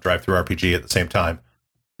were on DriveThruRPG at the same time.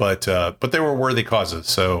 But they were worthy causes.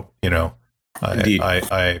 So,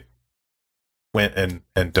 I went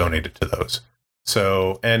and donated to those.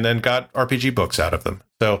 So, and then got RPG books out of them.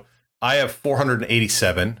 So I have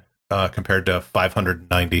 487 compared to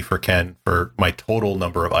 590 for Ken for my total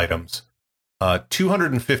number of items.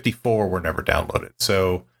 254 were never downloaded.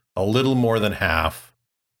 So a little more than half.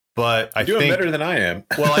 But You're doing better than I am.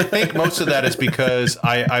 Well, I think most of that is because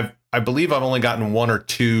I believe I've only gotten one or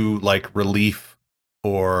two like relief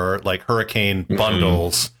or like hurricane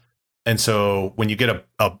bundles. And so when you get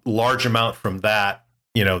a large amount from that,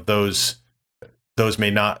 those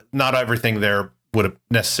may not everything there would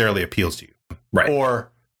necessarily appeals to you. Right.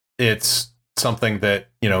 Or it's something that,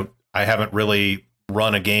 I haven't really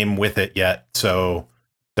run a game with it yet. So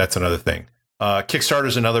that's another thing. Kickstarter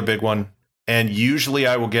is another big one. And usually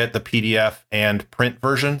I will get the PDF and print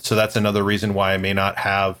version. So that's another reason why I may not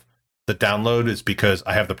have the download, is because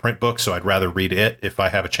I have the print book. So I'd rather read it if I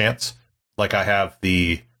have a chance. Like I have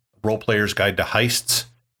the Role Player's Guide to Heists,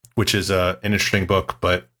 which is an interesting book,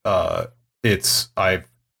 but I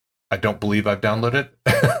don't believe I've downloaded it.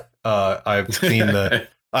 I've seen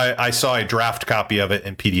I saw a draft copy of it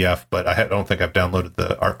in PDF, but I don't think I've downloaded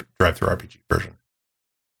the DriveThruRPG version.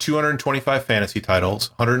 225 fantasy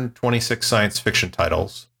titles, 126 science fiction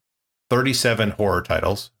titles, 37 horror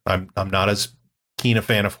titles. I'm not as keen a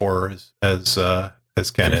fan of horror as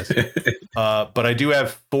Ken is. But I do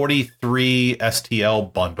have 43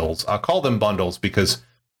 STL bundles. I'll call them bundles because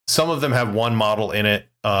some of them have one model in it.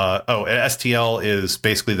 STL is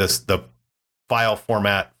basically the file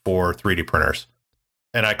format for 3D printers.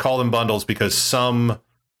 And I call them bundles because some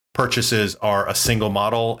purchases are a single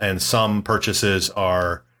model and some purchases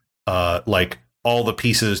are like all the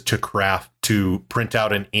pieces to print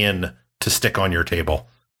out an in to stick on your table,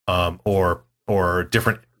 or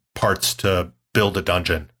different parts to build a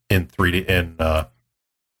dungeon in 3D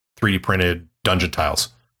printed dungeon tiles.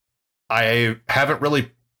 I haven't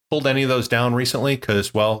really pulled any of those down recently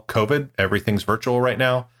because, well, COVID, everything's virtual right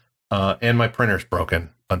now, and my printer's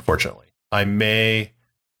broken, unfortunately.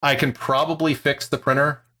 I can probably fix the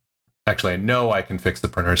printer. Actually, I know I can fix the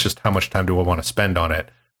printer. It's just how much time do I want to spend on it?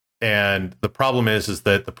 And the problem is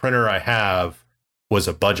that the printer I have was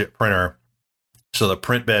a budget printer, so the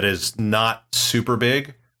print bed is not super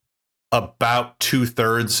big. About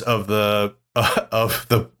 2/3 of the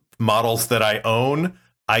models that I own,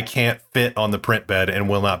 I can't fit on the print bed and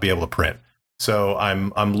will not be able to print. So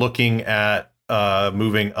I'm looking at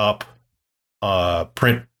moving up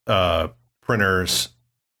printers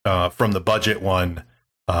from the budget one,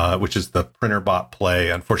 which is the PrinterBot Play.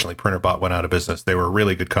 Unfortunately, PrinterBot went out of business. They were a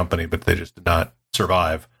really good company, but they just did not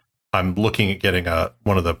survive. I'm looking at getting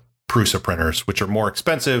one of the Prusa printers, which are more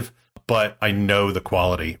expensive, but I know the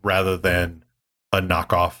quality rather than a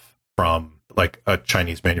knockoff from like a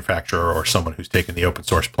Chinese manufacturer or someone who's taken the open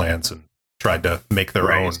source plans and tried to make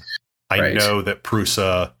their own. I know that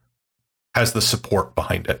Prusa has the support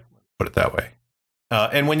behind it put it that way.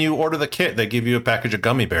 And when you order the kit, they give you a package of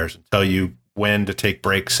gummy bears and tell you when to take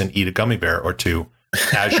breaks and eat a gummy bear or two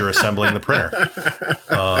as you're assembling the printer.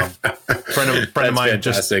 Friend of mine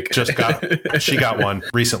just got one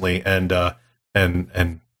recently and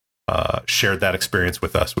shared that experience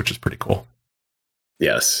with us, which is pretty cool.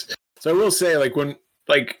 Yes. So I will say,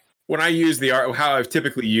 when I use how I've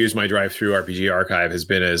typically used my drive-through RPG archive has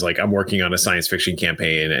been as I'm working on a science fiction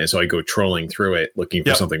campaign, and so I go trolling through it looking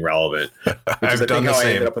for something relevant. I've done the same.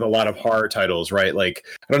 I ended up with a lot of horror titles, right? I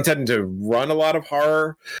don't tend to run a lot of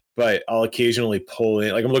horror, but I'll occasionally pull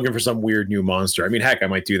in. I'm looking for some weird new monster. I mean, heck, I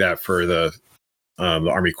might do that for the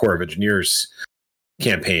Army Corps of Engineers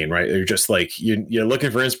campaign, right? You're just you're looking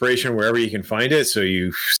for inspiration wherever you can find it, so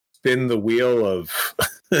you spin the wheel of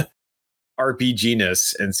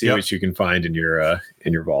RPG-ness and see what you can find in your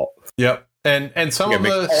vault. Yep. And some of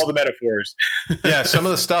all the metaphors. Yeah, some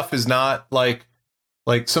of the stuff is not like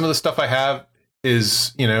some of the stuff I have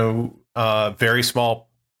is, very small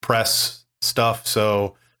press stuff.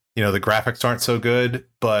 So, the graphics aren't so good,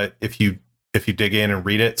 but if you dig in and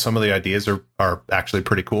read it, some of the ideas are actually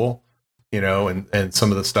pretty cool, and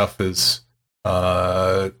some of the stuff is,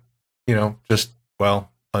 just,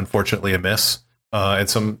 unfortunately a miss. And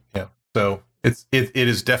some, so it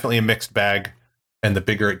is definitely a mixed bag, and the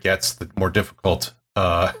bigger it gets, the more difficult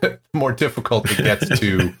it gets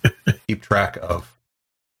to keep track of.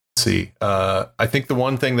 Let's see. I think the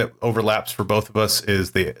one thing that overlaps for both of us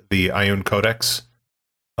is the Ioun Codex.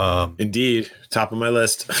 Indeed, top of my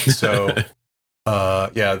list. So,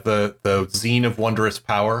 the Zine of Wondrous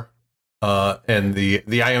Power, and the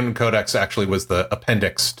Ioun Codex actually was the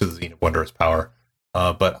appendix to the Zine of Wondrous Power.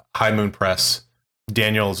 But High Moon Press.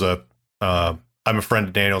 Daniel's I'm a friend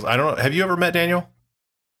of Daniel's. I don't know. Have you ever met Daniel?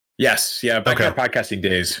 Yes. Yeah. Back in our podcasting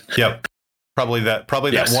days. Yep. Probably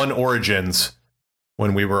that one Origins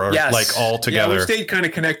when we were all together. Yeah, we stayed kind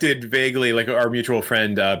of connected vaguely, our mutual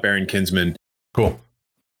friend, Baron Kinsman. Cool.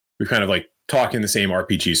 We kind of talk in the same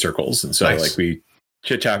RPG circles. And so nice. We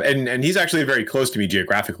chit chat, and he's actually very close to me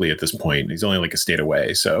geographically at this point. He's only a state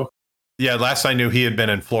away. So yeah, last I knew he had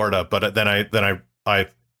been in Florida, but then I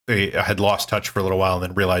had lost touch for a little while and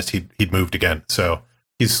then realized he'd moved again. So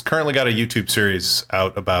he's currently got a YouTube series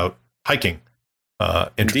out about hiking.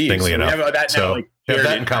 Interestingly enough, we have that so now, we have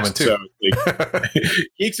that in common too. So,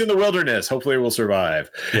 Geeks in the Wilderness. Hopefully, we'll survive.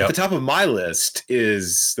 Yep. At the top of my list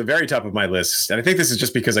is the very top of my list, and I think this is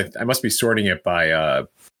just because I must be sorting it by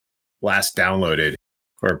last downloaded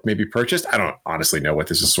or maybe purchased. I don't honestly know what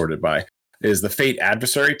this is sorted by. Is the Fate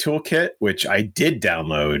Adversary Toolkit, which I did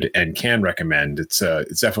download and can recommend. It's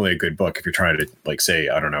definitely a good book if you're trying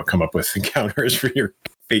to come up with encounters for your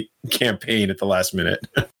Fate campaign at the last minute.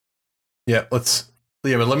 But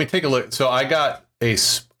let me take a look. So I got a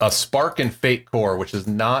Spark and Fate Core, which is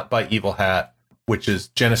not by Evil Hat, which is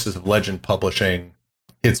Genesis of Legend Publishing.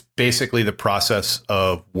 It's basically the process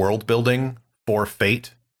of world building for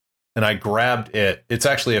Fate, and I grabbed it. It's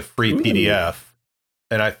actually a free PDF.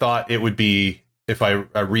 And I thought it would be, if I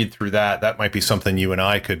read through that might be something you and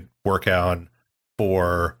I could work on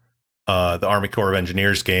for the Army Corps of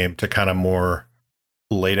Engineers game to kind of more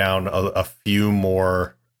lay down a few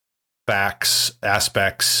more facts,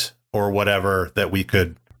 aspects, or whatever that we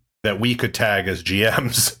could tag as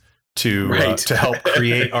GMs to help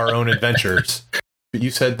create our own adventures. But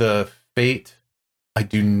you said the Fate.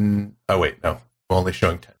 Oh wait, no, I'm only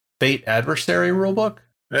showing 10. Fate Adversary rulebook.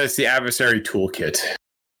 That's the Adversary Toolkit.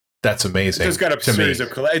 That's amazing. It's got a series of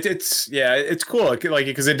it's cool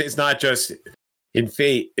because it's not just in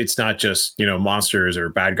Fate. It's not just monsters or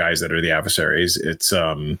bad guys that are the adversaries. It's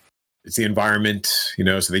the environment,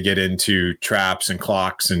 so they get into traps and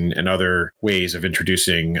clocks and other ways of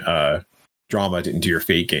introducing drama into your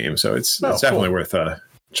Fate game. So it's definitely worth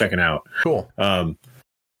checking out. Cool.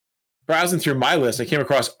 Browsing through my list, I came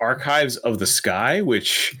across Archives of the Sky,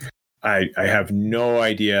 which I have no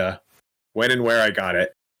idea when and where I got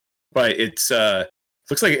it, but it's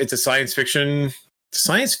looks like it's a science fiction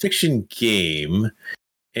game,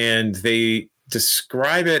 and they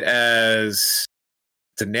describe it as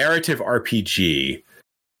it's a narrative RPG,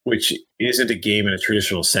 which isn't a game in a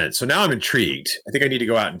traditional sense. So now I'm intrigued. I think I need to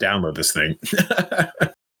go out and download this thing.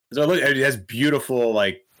 So it has beautiful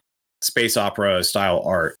space opera style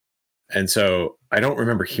art, and so I don't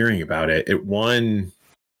remember hearing about it. It won.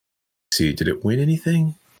 See, did it win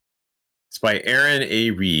anything? It's by Aaron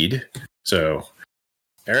A. Reed. So,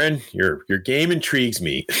 Aaron, your game intrigues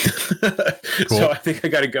me. Cool. So I think I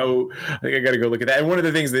gotta go look at that. And one of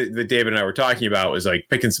the things that David and I were talking about was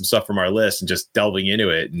picking some stuff from our list and just delving into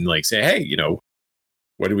it and say, hey,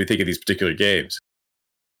 what do we think of these particular games?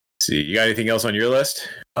 See, you got anything else on your list?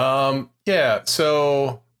 Yeah,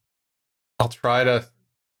 so I'll try to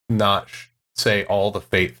not say all the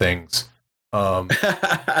Fate things. I'll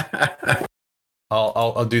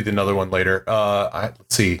do another one later.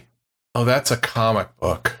 Let's see. Oh, that's a comic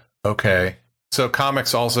book. Okay. So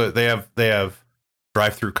comics also they have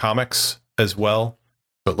Drive-Thru Comics as well.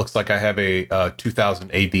 So it looks like I have a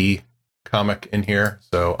 2000 AD comic in here.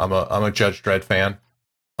 So I'm a Judge Dredd fan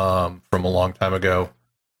from a long time ago.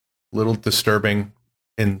 Little disturbing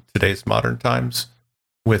in today's modern times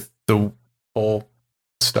with the whole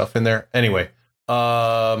stuff in there. Anyway,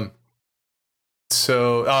 the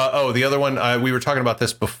other one, we were talking about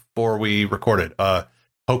this before we recorded.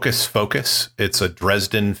 Hocus Focus. It's a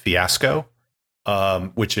Dresden Fiasco,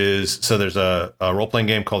 which is, so there's a role-playing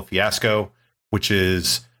game called Fiasco, which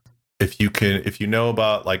is, if you know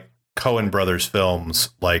about like Coen Brothers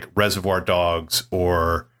films like Reservoir Dogs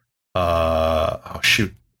or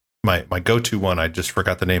my go-to one, I just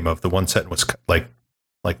forgot the name of, the one set in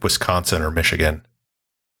like Wisconsin or Michigan.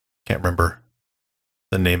 Can't remember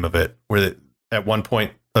the name of it, where at one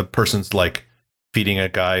point a person's like feeding a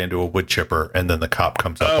guy into a wood chipper and then the cop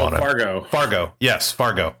comes up on him. Fargo. Yes,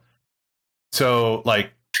 Fargo. So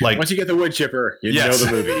like once you get the wood chipper, you know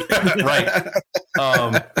the movie. Right.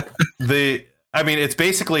 It's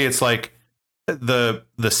basically, it's like the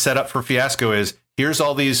setup for Fiasco is here's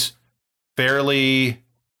all these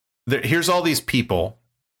people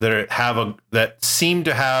that seem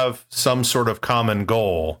to have some sort of common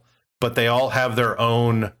goal, but they all have their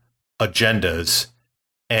own agendas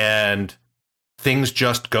and things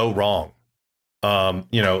just go wrong.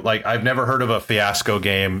 Like I've never heard of a Fiasco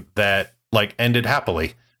game that like ended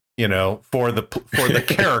happily, for the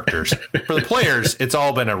characters. For the players, it's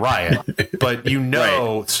all been a riot, but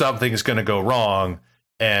right. Something's going to go wrong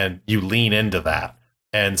and you lean into that.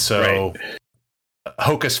 And so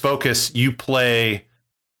Hocus Focus, you play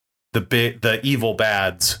the evil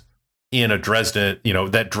bads in a Dresden,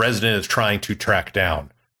 that Dresden is trying to track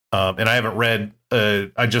down. And I haven't read,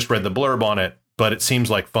 I just read the blurb on it, but it seems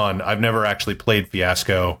like fun. I've never actually played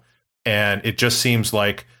Fiasco, and it just seems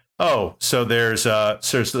like, so there's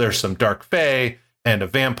some dark fae and a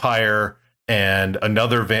vampire and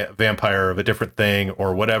another vampire of a different thing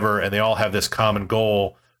or whatever, and they all have this common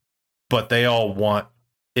goal, but they all want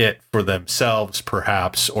it for themselves,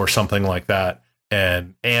 perhaps, or something like that,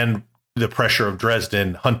 and the pressure of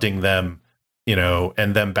Dresden hunting them,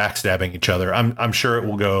 and them backstabbing each other. I'm sure it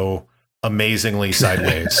will go amazingly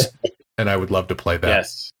sideways, and I would love to play that.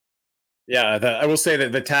 Yes. Yeah, I will say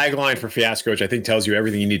that the tagline for Fiasco, which I think tells you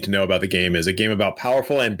everything you need to know about the game, is a game about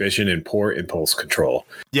powerful ambition and poor impulse control.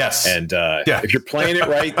 Yes. And if you're playing it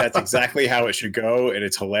right, that's exactly how it should go. And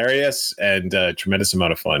it's hilarious and a tremendous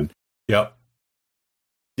amount of fun. Yep.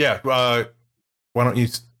 Yeah. Why don't you?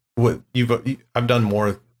 I've done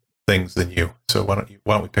more things than you, so why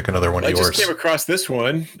don't we pick another one of yours? I just came across this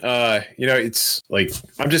one. It's like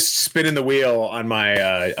I'm just spinning the wheel on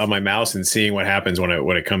my mouse and seeing what happens when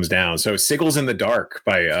it comes down. So Siggles in the Dark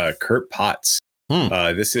by Kurt Potts.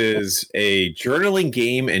 This is a journaling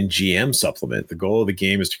game and GM supplement. The goal of the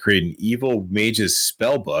game is to create an evil mage's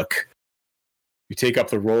spell book. You take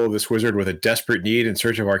up the role of this wizard with a desperate need in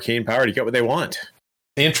search of arcane power to get what they want.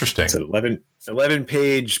 Interesting. It's an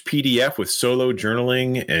 11-page PDF with solo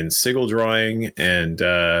journaling and sigil drawing, and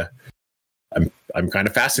I'm kind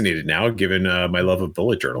of fascinated now, given my love of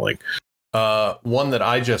bullet journaling. One that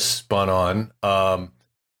I just spun on.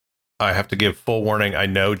 I have to give full warning. I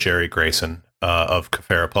know Jerry Grayson of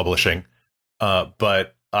Kafera Publishing,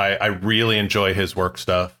 but I really enjoy his work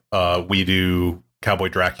stuff. We do Cowboy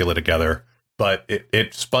Dracula together, but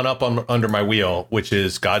it spun up under my wheel, which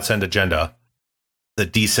is Godsend Agenda. The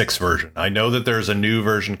D6 version. I know that there's a new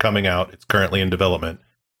version coming out. It's currently in development.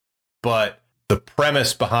 But the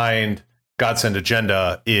premise behind Godsend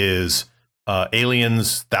Agenda is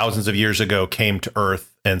aliens thousands of years ago came to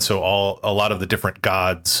Earth. And so a lot of the different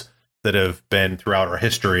gods that have been throughout our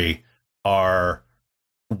history are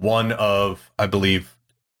one of, I believe,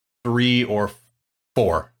 3 or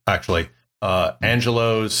 4, actually.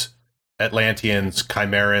 Angelos, Atlanteans,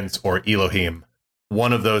 Chimerans, or Elohim.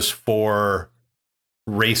 One of those 4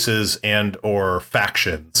 races and or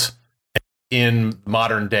factions. In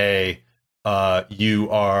modern day,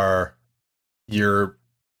 you're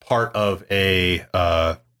part of a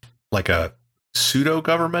like a pseudo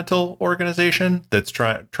governmental organization that's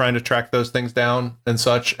trying to track those things down and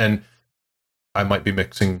such. And I might be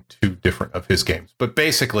mixing 2 different of his games, but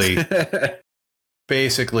basically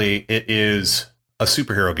it is a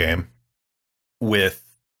superhero game with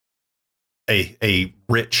a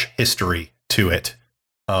rich history to it.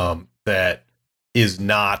 That is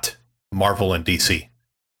not Marvel and DC.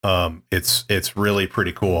 It's really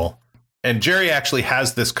pretty cool. And Jerry actually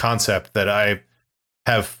has this concept that I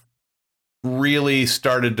have really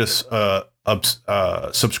started to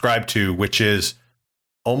subscribe to, which is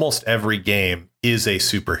almost every game is a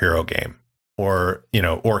superhero game, or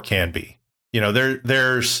can be.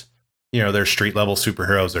 There's street level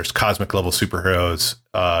superheroes, there's cosmic level superheroes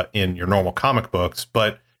in your normal comic books,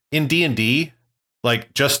 but in D&D,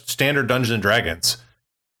 like just standard Dungeons and Dragons,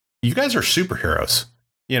 you guys are superheroes.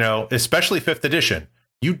 Especially 5th edition.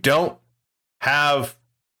 You don't have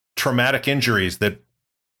traumatic injuries that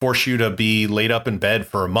force you to be laid up in bed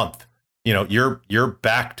for a month. You're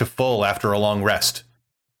back to full after a long rest.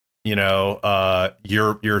 You're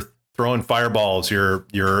throwing fireballs.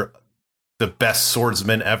 You're the best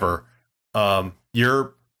swordsman ever.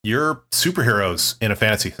 You're superheroes in a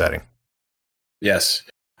fantasy setting. Yes.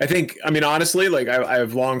 Honestly, like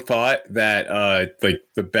I've long thought that like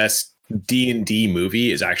the best D&D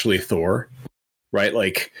movie is actually Thor, right?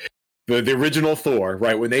 Like the original Thor,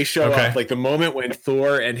 right? When they show up, like the moment when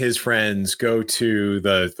Thor and his friends go to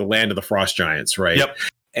the land of the Frost Giants, right? Yep.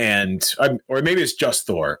 And or maybe it's just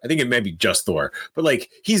Thor. I think it may be just Thor, but like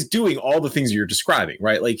he's doing all the things you're describing,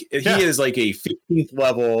 right? Like he is like a 15th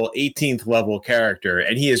level, 18th level character,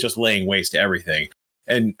 and he is just laying waste to everything.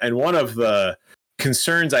 And one of the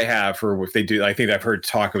concerns I have for if they do, I think I've heard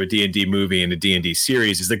talk of a D&D movie and a D&D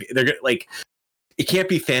series, is they're like, it can't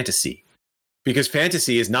be fantasy, because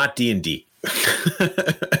fantasy is not D&D.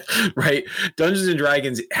 Right? Dungeons and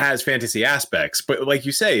Dragons has fantasy aspects, but like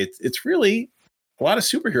you say, it's really a lot of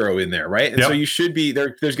superhero in there, right? And so you should be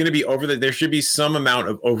there's going to be there should be some amount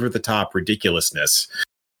of over the top ridiculousness,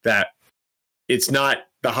 that it's not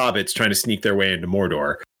the hobbits trying to sneak their way into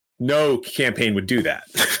Mordor. No campaign would do that.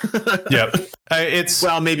 It's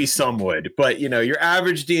well, maybe some would, but your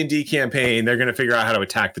average D&D campaign, they're going to figure out how to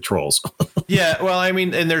attack the trolls. Yeah, well, I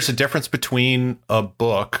mean, and there's a difference between a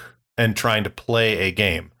book and trying to play a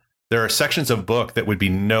game. There are sections of book that would be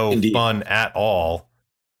no fun at all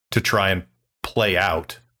to try and play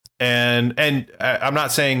out. And I'm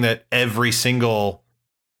not saying that every single,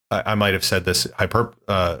 I might have said this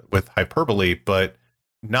with hyperbole, but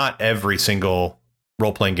not every single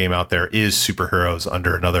role-playing game out there is superheroes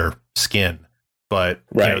under another skin. But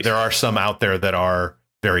there are some out there that are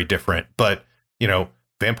very different. But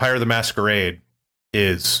Vampire the Masquerade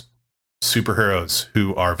is superheroes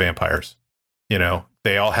who are vampires.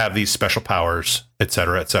 They all have these special powers, et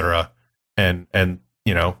cetera, and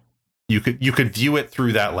you could view it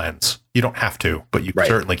through that lens. You don't have to, but you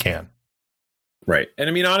certainly can. Right. And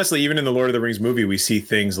I mean, honestly, even in the Lord of the Rings movie, we see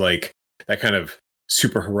things like that kind of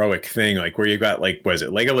super heroic thing, like where you got like, what is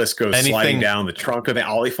it? Legolas goes sliding down the trunk of the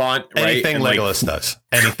Oliphant, right? Anything and Legolas does.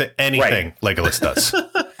 Anything Legolas does.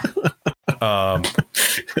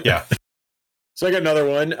 Yeah. So I got another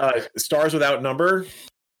one, Stars Without Number,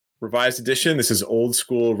 revised edition. This is old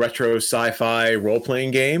school retro sci-fi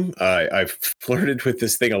role-playing game. I've flirted with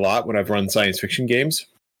this thing a lot when I've run science fiction games.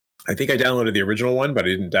 I think I downloaded the original one, but I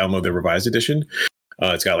didn't download the revised edition.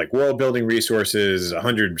 It's got like world building resources,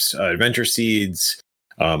 100 adventure seeds,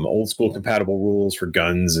 old school compatible rules for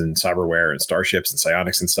guns and cyberware and starships and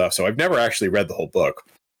psionics and stuff. So I've never actually read the whole book.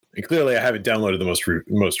 And clearly I haven't downloaded the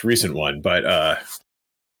most recent one, but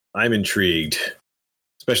I'm intrigued,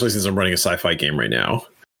 especially since I'm running a sci-fi game right now.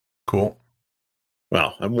 Cool.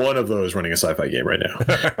 Well, I'm one of those running a sci-fi game right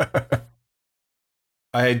now.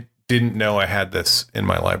 I didn't know I had this in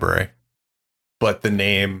my library, but the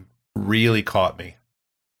name really caught me.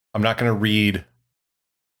 I'm going to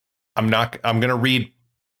read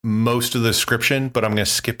most of the description, but I'm going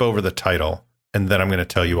to skip over the title, and then I'm going to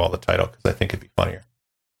tell you all the title because I think it'd be funnier.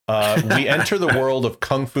 We enter the world of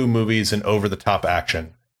kung fu movies and over-the-top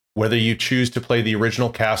action. Whether you choose to play the original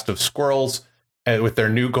cast of Squirrels with their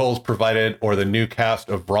new goals provided, or the new cast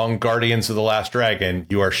of Wrong Guardians of the Last Dragon,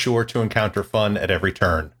 you are sure to encounter fun at every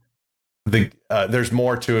turn. There's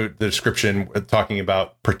more to the description talking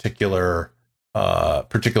about particular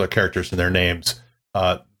characters and their names.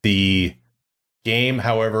 The game,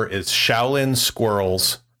 however, is Shaolin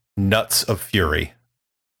Squirrels Nuts of Fury,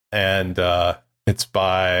 and it's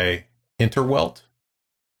by Hinterwelt.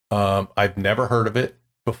 I've never heard of it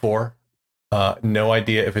before. No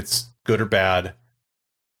idea if it's good or bad,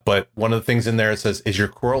 but one of the things in there, it says, is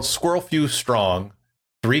your squirrel few strong,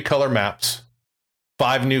 3 color maps,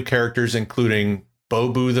 5 new characters, including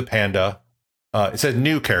Bobu the panda. It says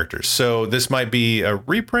new characters, so this might be a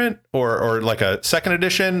reprint or like a second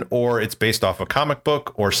edition, or it's based off a comic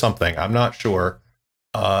book or something. I'm not sure.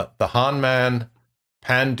 The Hanman,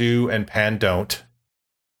 Pandu, and Pandon't,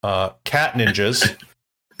 cat ninjas,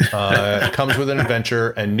 It comes with an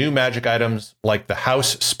adventure and new magic items like the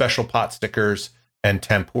house special pot stickers and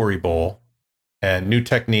tempuri bowl, and new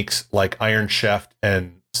techniques like Iron Chef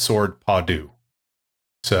and Sword Padu.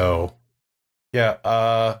 So, yeah,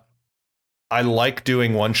 I like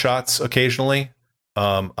doing one-shots occasionally.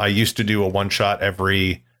 I used to do a one-shot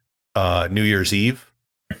every New Year's Eve,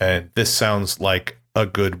 and this sounds like a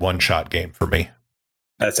good one-shot game for me.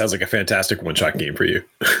 That sounds like a fantastic one-shot game for you.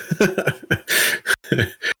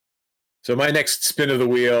 So my next spin of the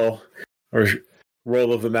wheel or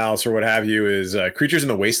roll of the mouse or what have you is Creatures in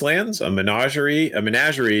the Wastelands, a menagerie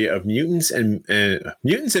of mutants and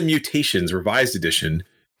mutations revised edition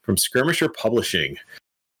from Skirmisher Publishing.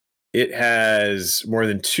 It has more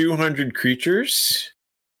than 200 creatures,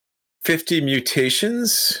 50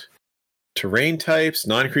 mutations, terrain types,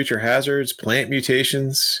 non-creature hazards, plant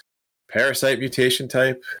mutations, parasite mutation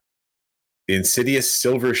type, the insidious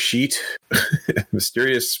silver sheet,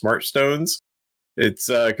 mysterious smart stones. It's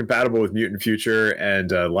compatible with Mutant Future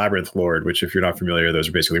and Labyrinth Lord, which, if you're not familiar, those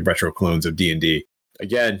are basically retro clones of D&D.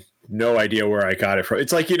 Again, no idea where I got it from.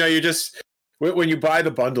 It's like, you just when you buy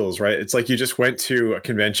the bundles, right? It's like you just went to a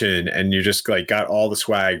convention and you just like got all the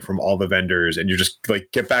swag from all the vendors, and you just like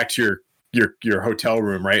get back to your hotel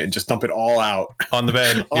room, right, and just dump it all out on the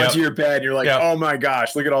bed onto your bed. You're like, oh my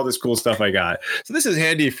gosh, look at all this cool stuff I got. So this is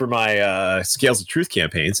handy for my Scales of Truth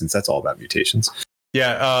campaign, since that's all about mutations.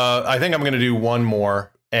 Yeah, I think I'm going to do one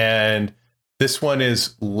more, and this one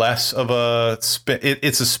is less of a spin.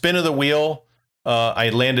 It's a spin of the wheel. I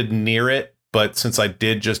landed near it, but since I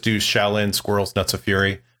did just do Shaolin Squirrels Nuts of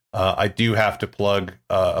Fury, I do have to plug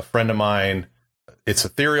a friend of mine. It's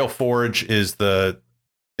Ethereal Forge is the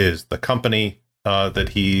company that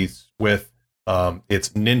he's with. It's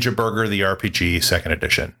Ninja Burger the RPG 2nd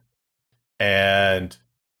edition, and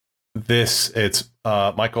it's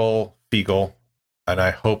Michael Fiegel. And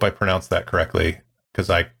I hope I pronounced that correctly, because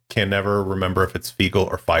I can never remember if it's Fiegel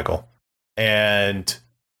or Feigl. And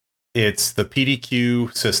it's the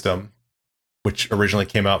PDQ system, which originally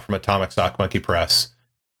came out from Atomic Sock Monkey Press.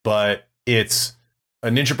 But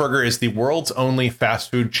Ninja Burger is the world's only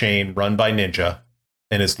fast food chain run by Ninja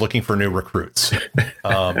and is looking for new recruits.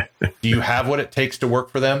 Do you have what it takes to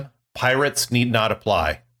work for them? Pirates need not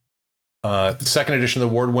apply. The 2nd edition of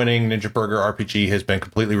the award-winning Ninja Burger RPG has been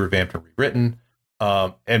completely revamped and rewritten.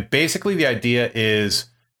 And basically the idea is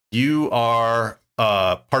you are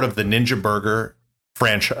part of the Ninja Burger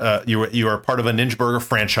franchise. You are part of a Ninja Burger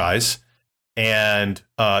franchise, and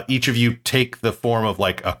each of you take the form of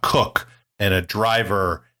like a cook and a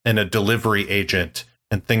driver and a delivery agent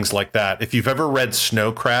and things like that. If you've ever read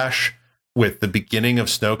Snow Crash, with the beginning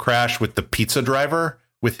of Snow Crash with the pizza driver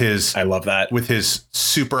with his, I love that, with his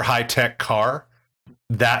super high tech car,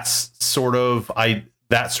 that's sort of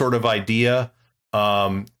idea.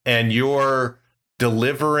 And you're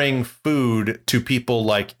delivering food to people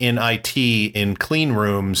like in IT in clean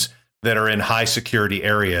rooms that are in high security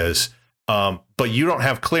areas. But you don't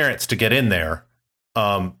have clearance to get in there.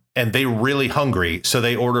 And they're really hungry. So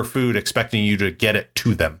they order food expecting you to get it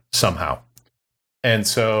to them somehow. And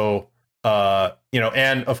so,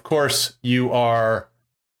 and of course you are,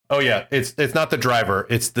 it's not the driver,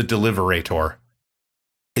 it's the deliverator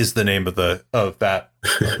is the name of that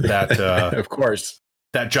of course,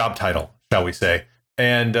 that job title, shall we say.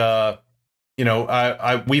 And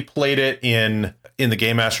we played it in the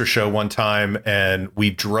Game Master show one time, and we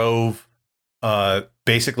drove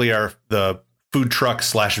basically the food truck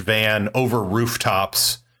 / van over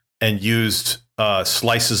rooftops and used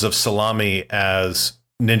slices of salami as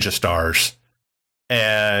ninja stars,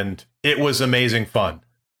 and it was amazing fun,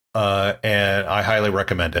 and I highly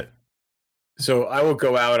recommend it. So I will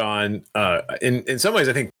go out on, in some ways,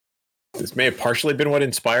 I think this may have partially been what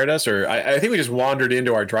inspired us, or I think we just wandered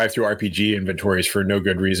into our drive-through RPG inventories for no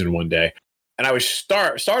good reason one day. And I was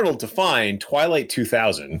startled to find Twilight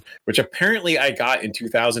 2000, which apparently I got in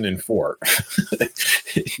 2004.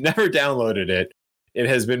 Never downloaded it. It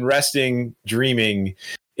has been resting, dreaming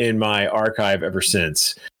in my archive ever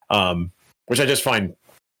since, which I just find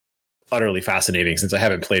utterly fascinating since I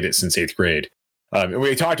haven't played it since 8th grade. And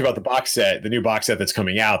we talked about the new box set that's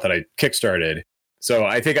coming out that I kickstarted. So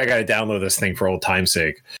I think I got to download this thing for old time's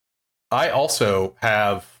sake. I also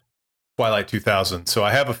have Twilight 2000. So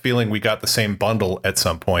I have a feeling we got the same bundle at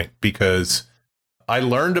some point, because I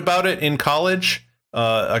learned about it in college.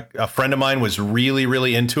 A friend of mine was really,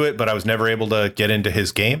 really into it, but I was never able to get into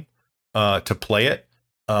his game to play it.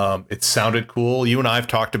 It sounded cool. You and I have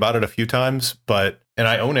talked about it a few times, and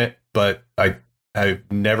I own it, but I've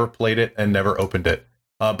never played it and never opened it.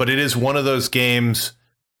 But it is one of those games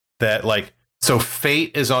that, like, So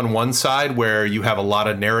Fate is on one side where you have a lot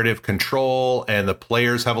of narrative control and the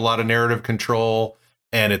players have a lot of narrative control,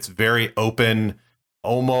 and it's very open,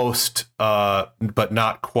 almost, but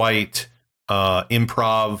not quite,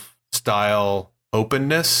 improv style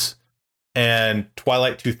openness. And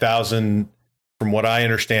Twilight 2000, from what I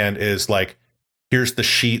understand, is like, here's the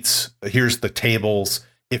sheets, here's the tables.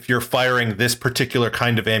 If you're firing this particular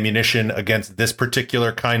kind of ammunition against this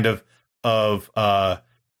particular kind of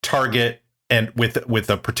target, and with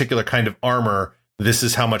a particular kind of armor, this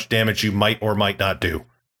is how much damage you might or might not do.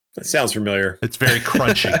 That sounds familiar. It's very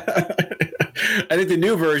crunchy. I think the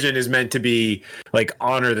new version is meant to be like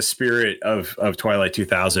honor the spirit of Twilight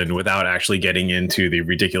 2000 without actually getting into the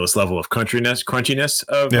ridiculous level of crunchiness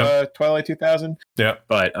of Twilight 2000. Yeah.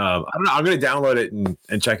 But I don't know. I'm going to download it and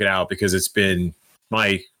check it out because it's been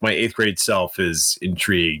my 8th grade self is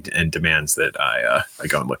intrigued and demands that I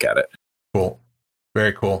go and look at it. Cool.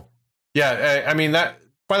 Very cool. Yeah, I mean, that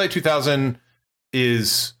Twilight 2000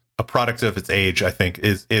 is a product of its age, I think,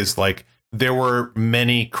 is like, there were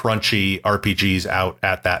many crunchy RPGs out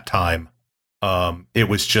at that time. It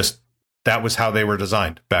was just, that was how they were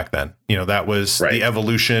designed back then. You know, that was the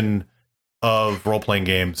evolution of role-playing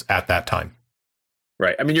games at that time.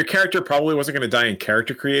 Right. I mean, your character probably wasn't going to die in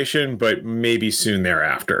character creation, but maybe soon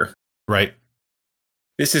thereafter. Right.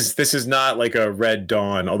 This is not like a Red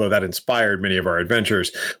Dawn, although that inspired many of our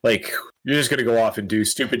adventures. Like, you're just going to go off and do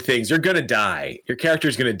stupid things. You're going to die. Your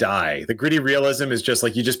character's going to die. The gritty realism is just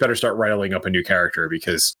like, you just better start writing up a new character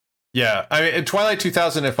because... Yeah. I mean, Twilight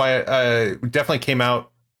 2000, if I definitely came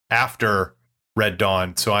out after Red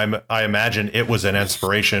Dawn. So I imagine it was an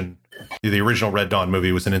inspiration. The original Red Dawn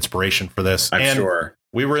movie was an inspiration for this. I'm sure.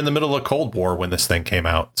 We were in the middle of Cold War when this thing came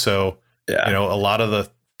out. So, you know, a lot of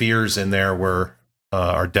the fears in there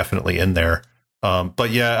are definitely in there.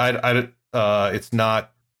 But yeah, it's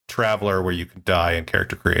not Traveler where you can die in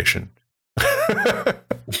character creation. Or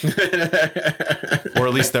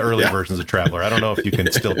at least the early versions of Traveler. I don't know if you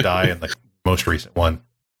can still die in the most recent one,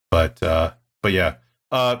 but yeah,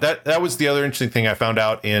 that was the other interesting thing I found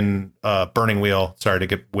out in Burning Wheel. Sorry to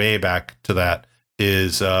get way back to that.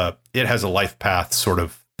 Is it has a life path sort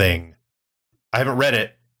of thing. I haven't read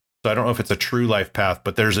it, so I don't know if it's a true life path,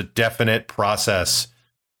 but there's a definite process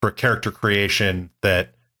for character creation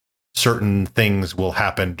that certain things will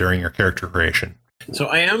happen during your character creation. So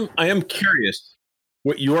I am curious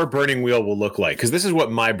what your Burning Wheel will look like, because this is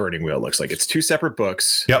what my Burning Wheel looks like. It's 2 separate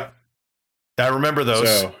books. Yep, I remember those.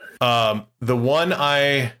 So, the one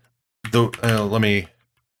I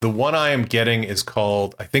am getting is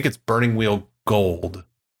called, I think it's Burning Wheel Gold,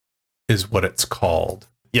 is what it's called.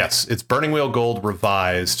 Yes, it's Burning Wheel Gold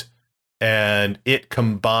Revised, and it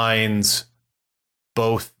combines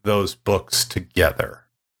both those books together.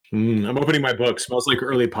 I'm opening my book. Smells like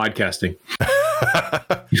early podcasting.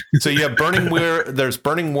 So you have Burning Wheel. There's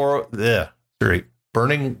Burning Wheel,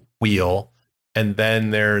 and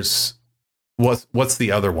then there's what's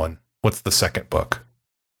the other one? What's the second book?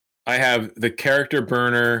 I have the Character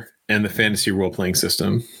Burner and the Fantasy Role Playing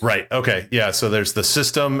System. Right. Okay. Yeah. So there's the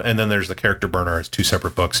system, and then there's the Character Burner as 2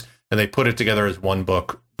 separate books, and they put it together as one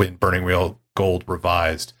book in Burning Wheel Gold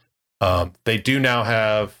Revised. They do now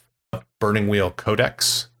have Burning Wheel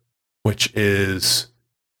Codex, which is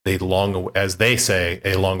as they say,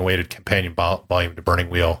 a long-awaited companion volume to Burning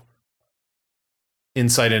Wheel.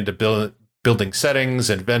 Insight into building settings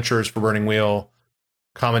and adventures for Burning Wheel,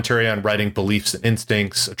 commentary on writing beliefs and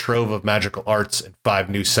instincts, a trove of magical arts, and 5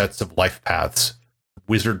 new sets of life paths: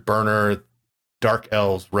 Wizard Burner, Dark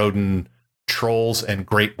Elves, Rodin, Trolls, and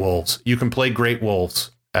Great Wolves. You can play Great Wolves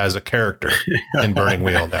as a character in Burning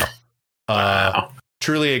Wheel now. Wow.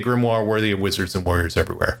 Truly a grimoire worthy of wizards and warriors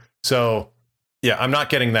everywhere. So, yeah, I'm not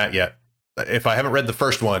getting that yet. If I haven't read the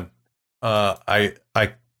first one, I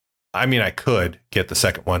mean, I could get the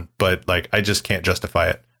second one, but like, I just can't justify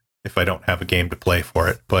it if I don't have a game to play for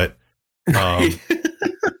it. But, you know,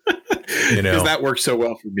 because that works so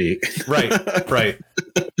well for me. Right.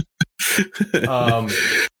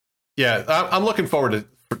 Yeah, I'm looking forward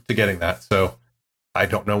to getting that. So I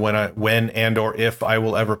don't know when and or if I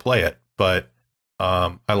will ever play it, but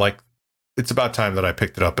it's about time that I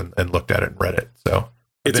picked it up and looked at it and read it. So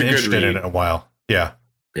it's been a good interested read. in it a while. Yeah.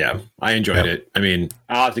 Yeah, I enjoyed it. I mean,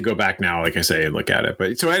 I'll have to go back now, like I say, and look at it.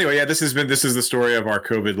 But so anyway, yeah, this is the story of our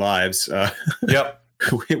COVID lives. Yep.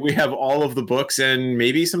 We have all of the books and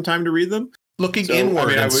maybe some time to read them. Looking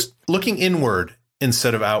inward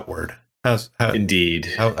instead of outward.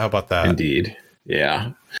 Indeed. How about that? Indeed.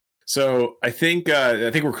 Yeah. So I think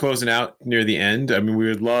we're closing out near the end. I mean, we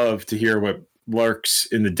would love to hear what lurks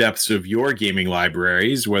in the depths of your gaming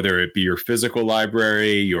libraries, whether it be your physical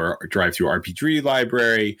library, your drive-through RPG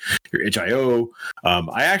library, your itch.io.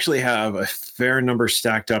 I actually have a fair number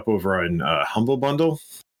stacked up over on Humble Bundle.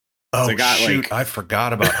 Oh, shoot. I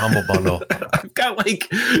forgot about Humble Bundle. I've got like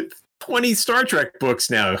 20 Star Trek books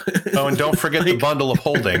now. Oh, and don't forget the bundle of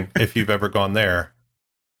holding if you've ever gone there.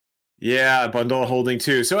 Yeah, bundle of holding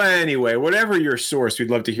too. So anyway, whatever your source, we'd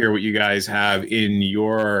love to hear what you guys have in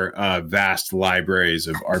your vast libraries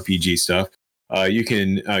of RPG stuff. You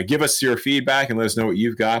can give us your feedback and let us know what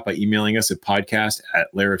you've got by emailing us at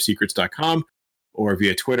podcast@lairofsecrets.com or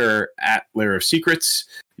via Twitter @lairofsecrets.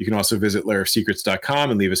 You can also visit lairofsecrets.com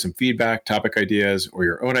and leave us some feedback, topic ideas, or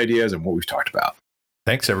your own ideas on what we've talked about.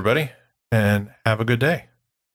 Thanks, everybody, and have a good day.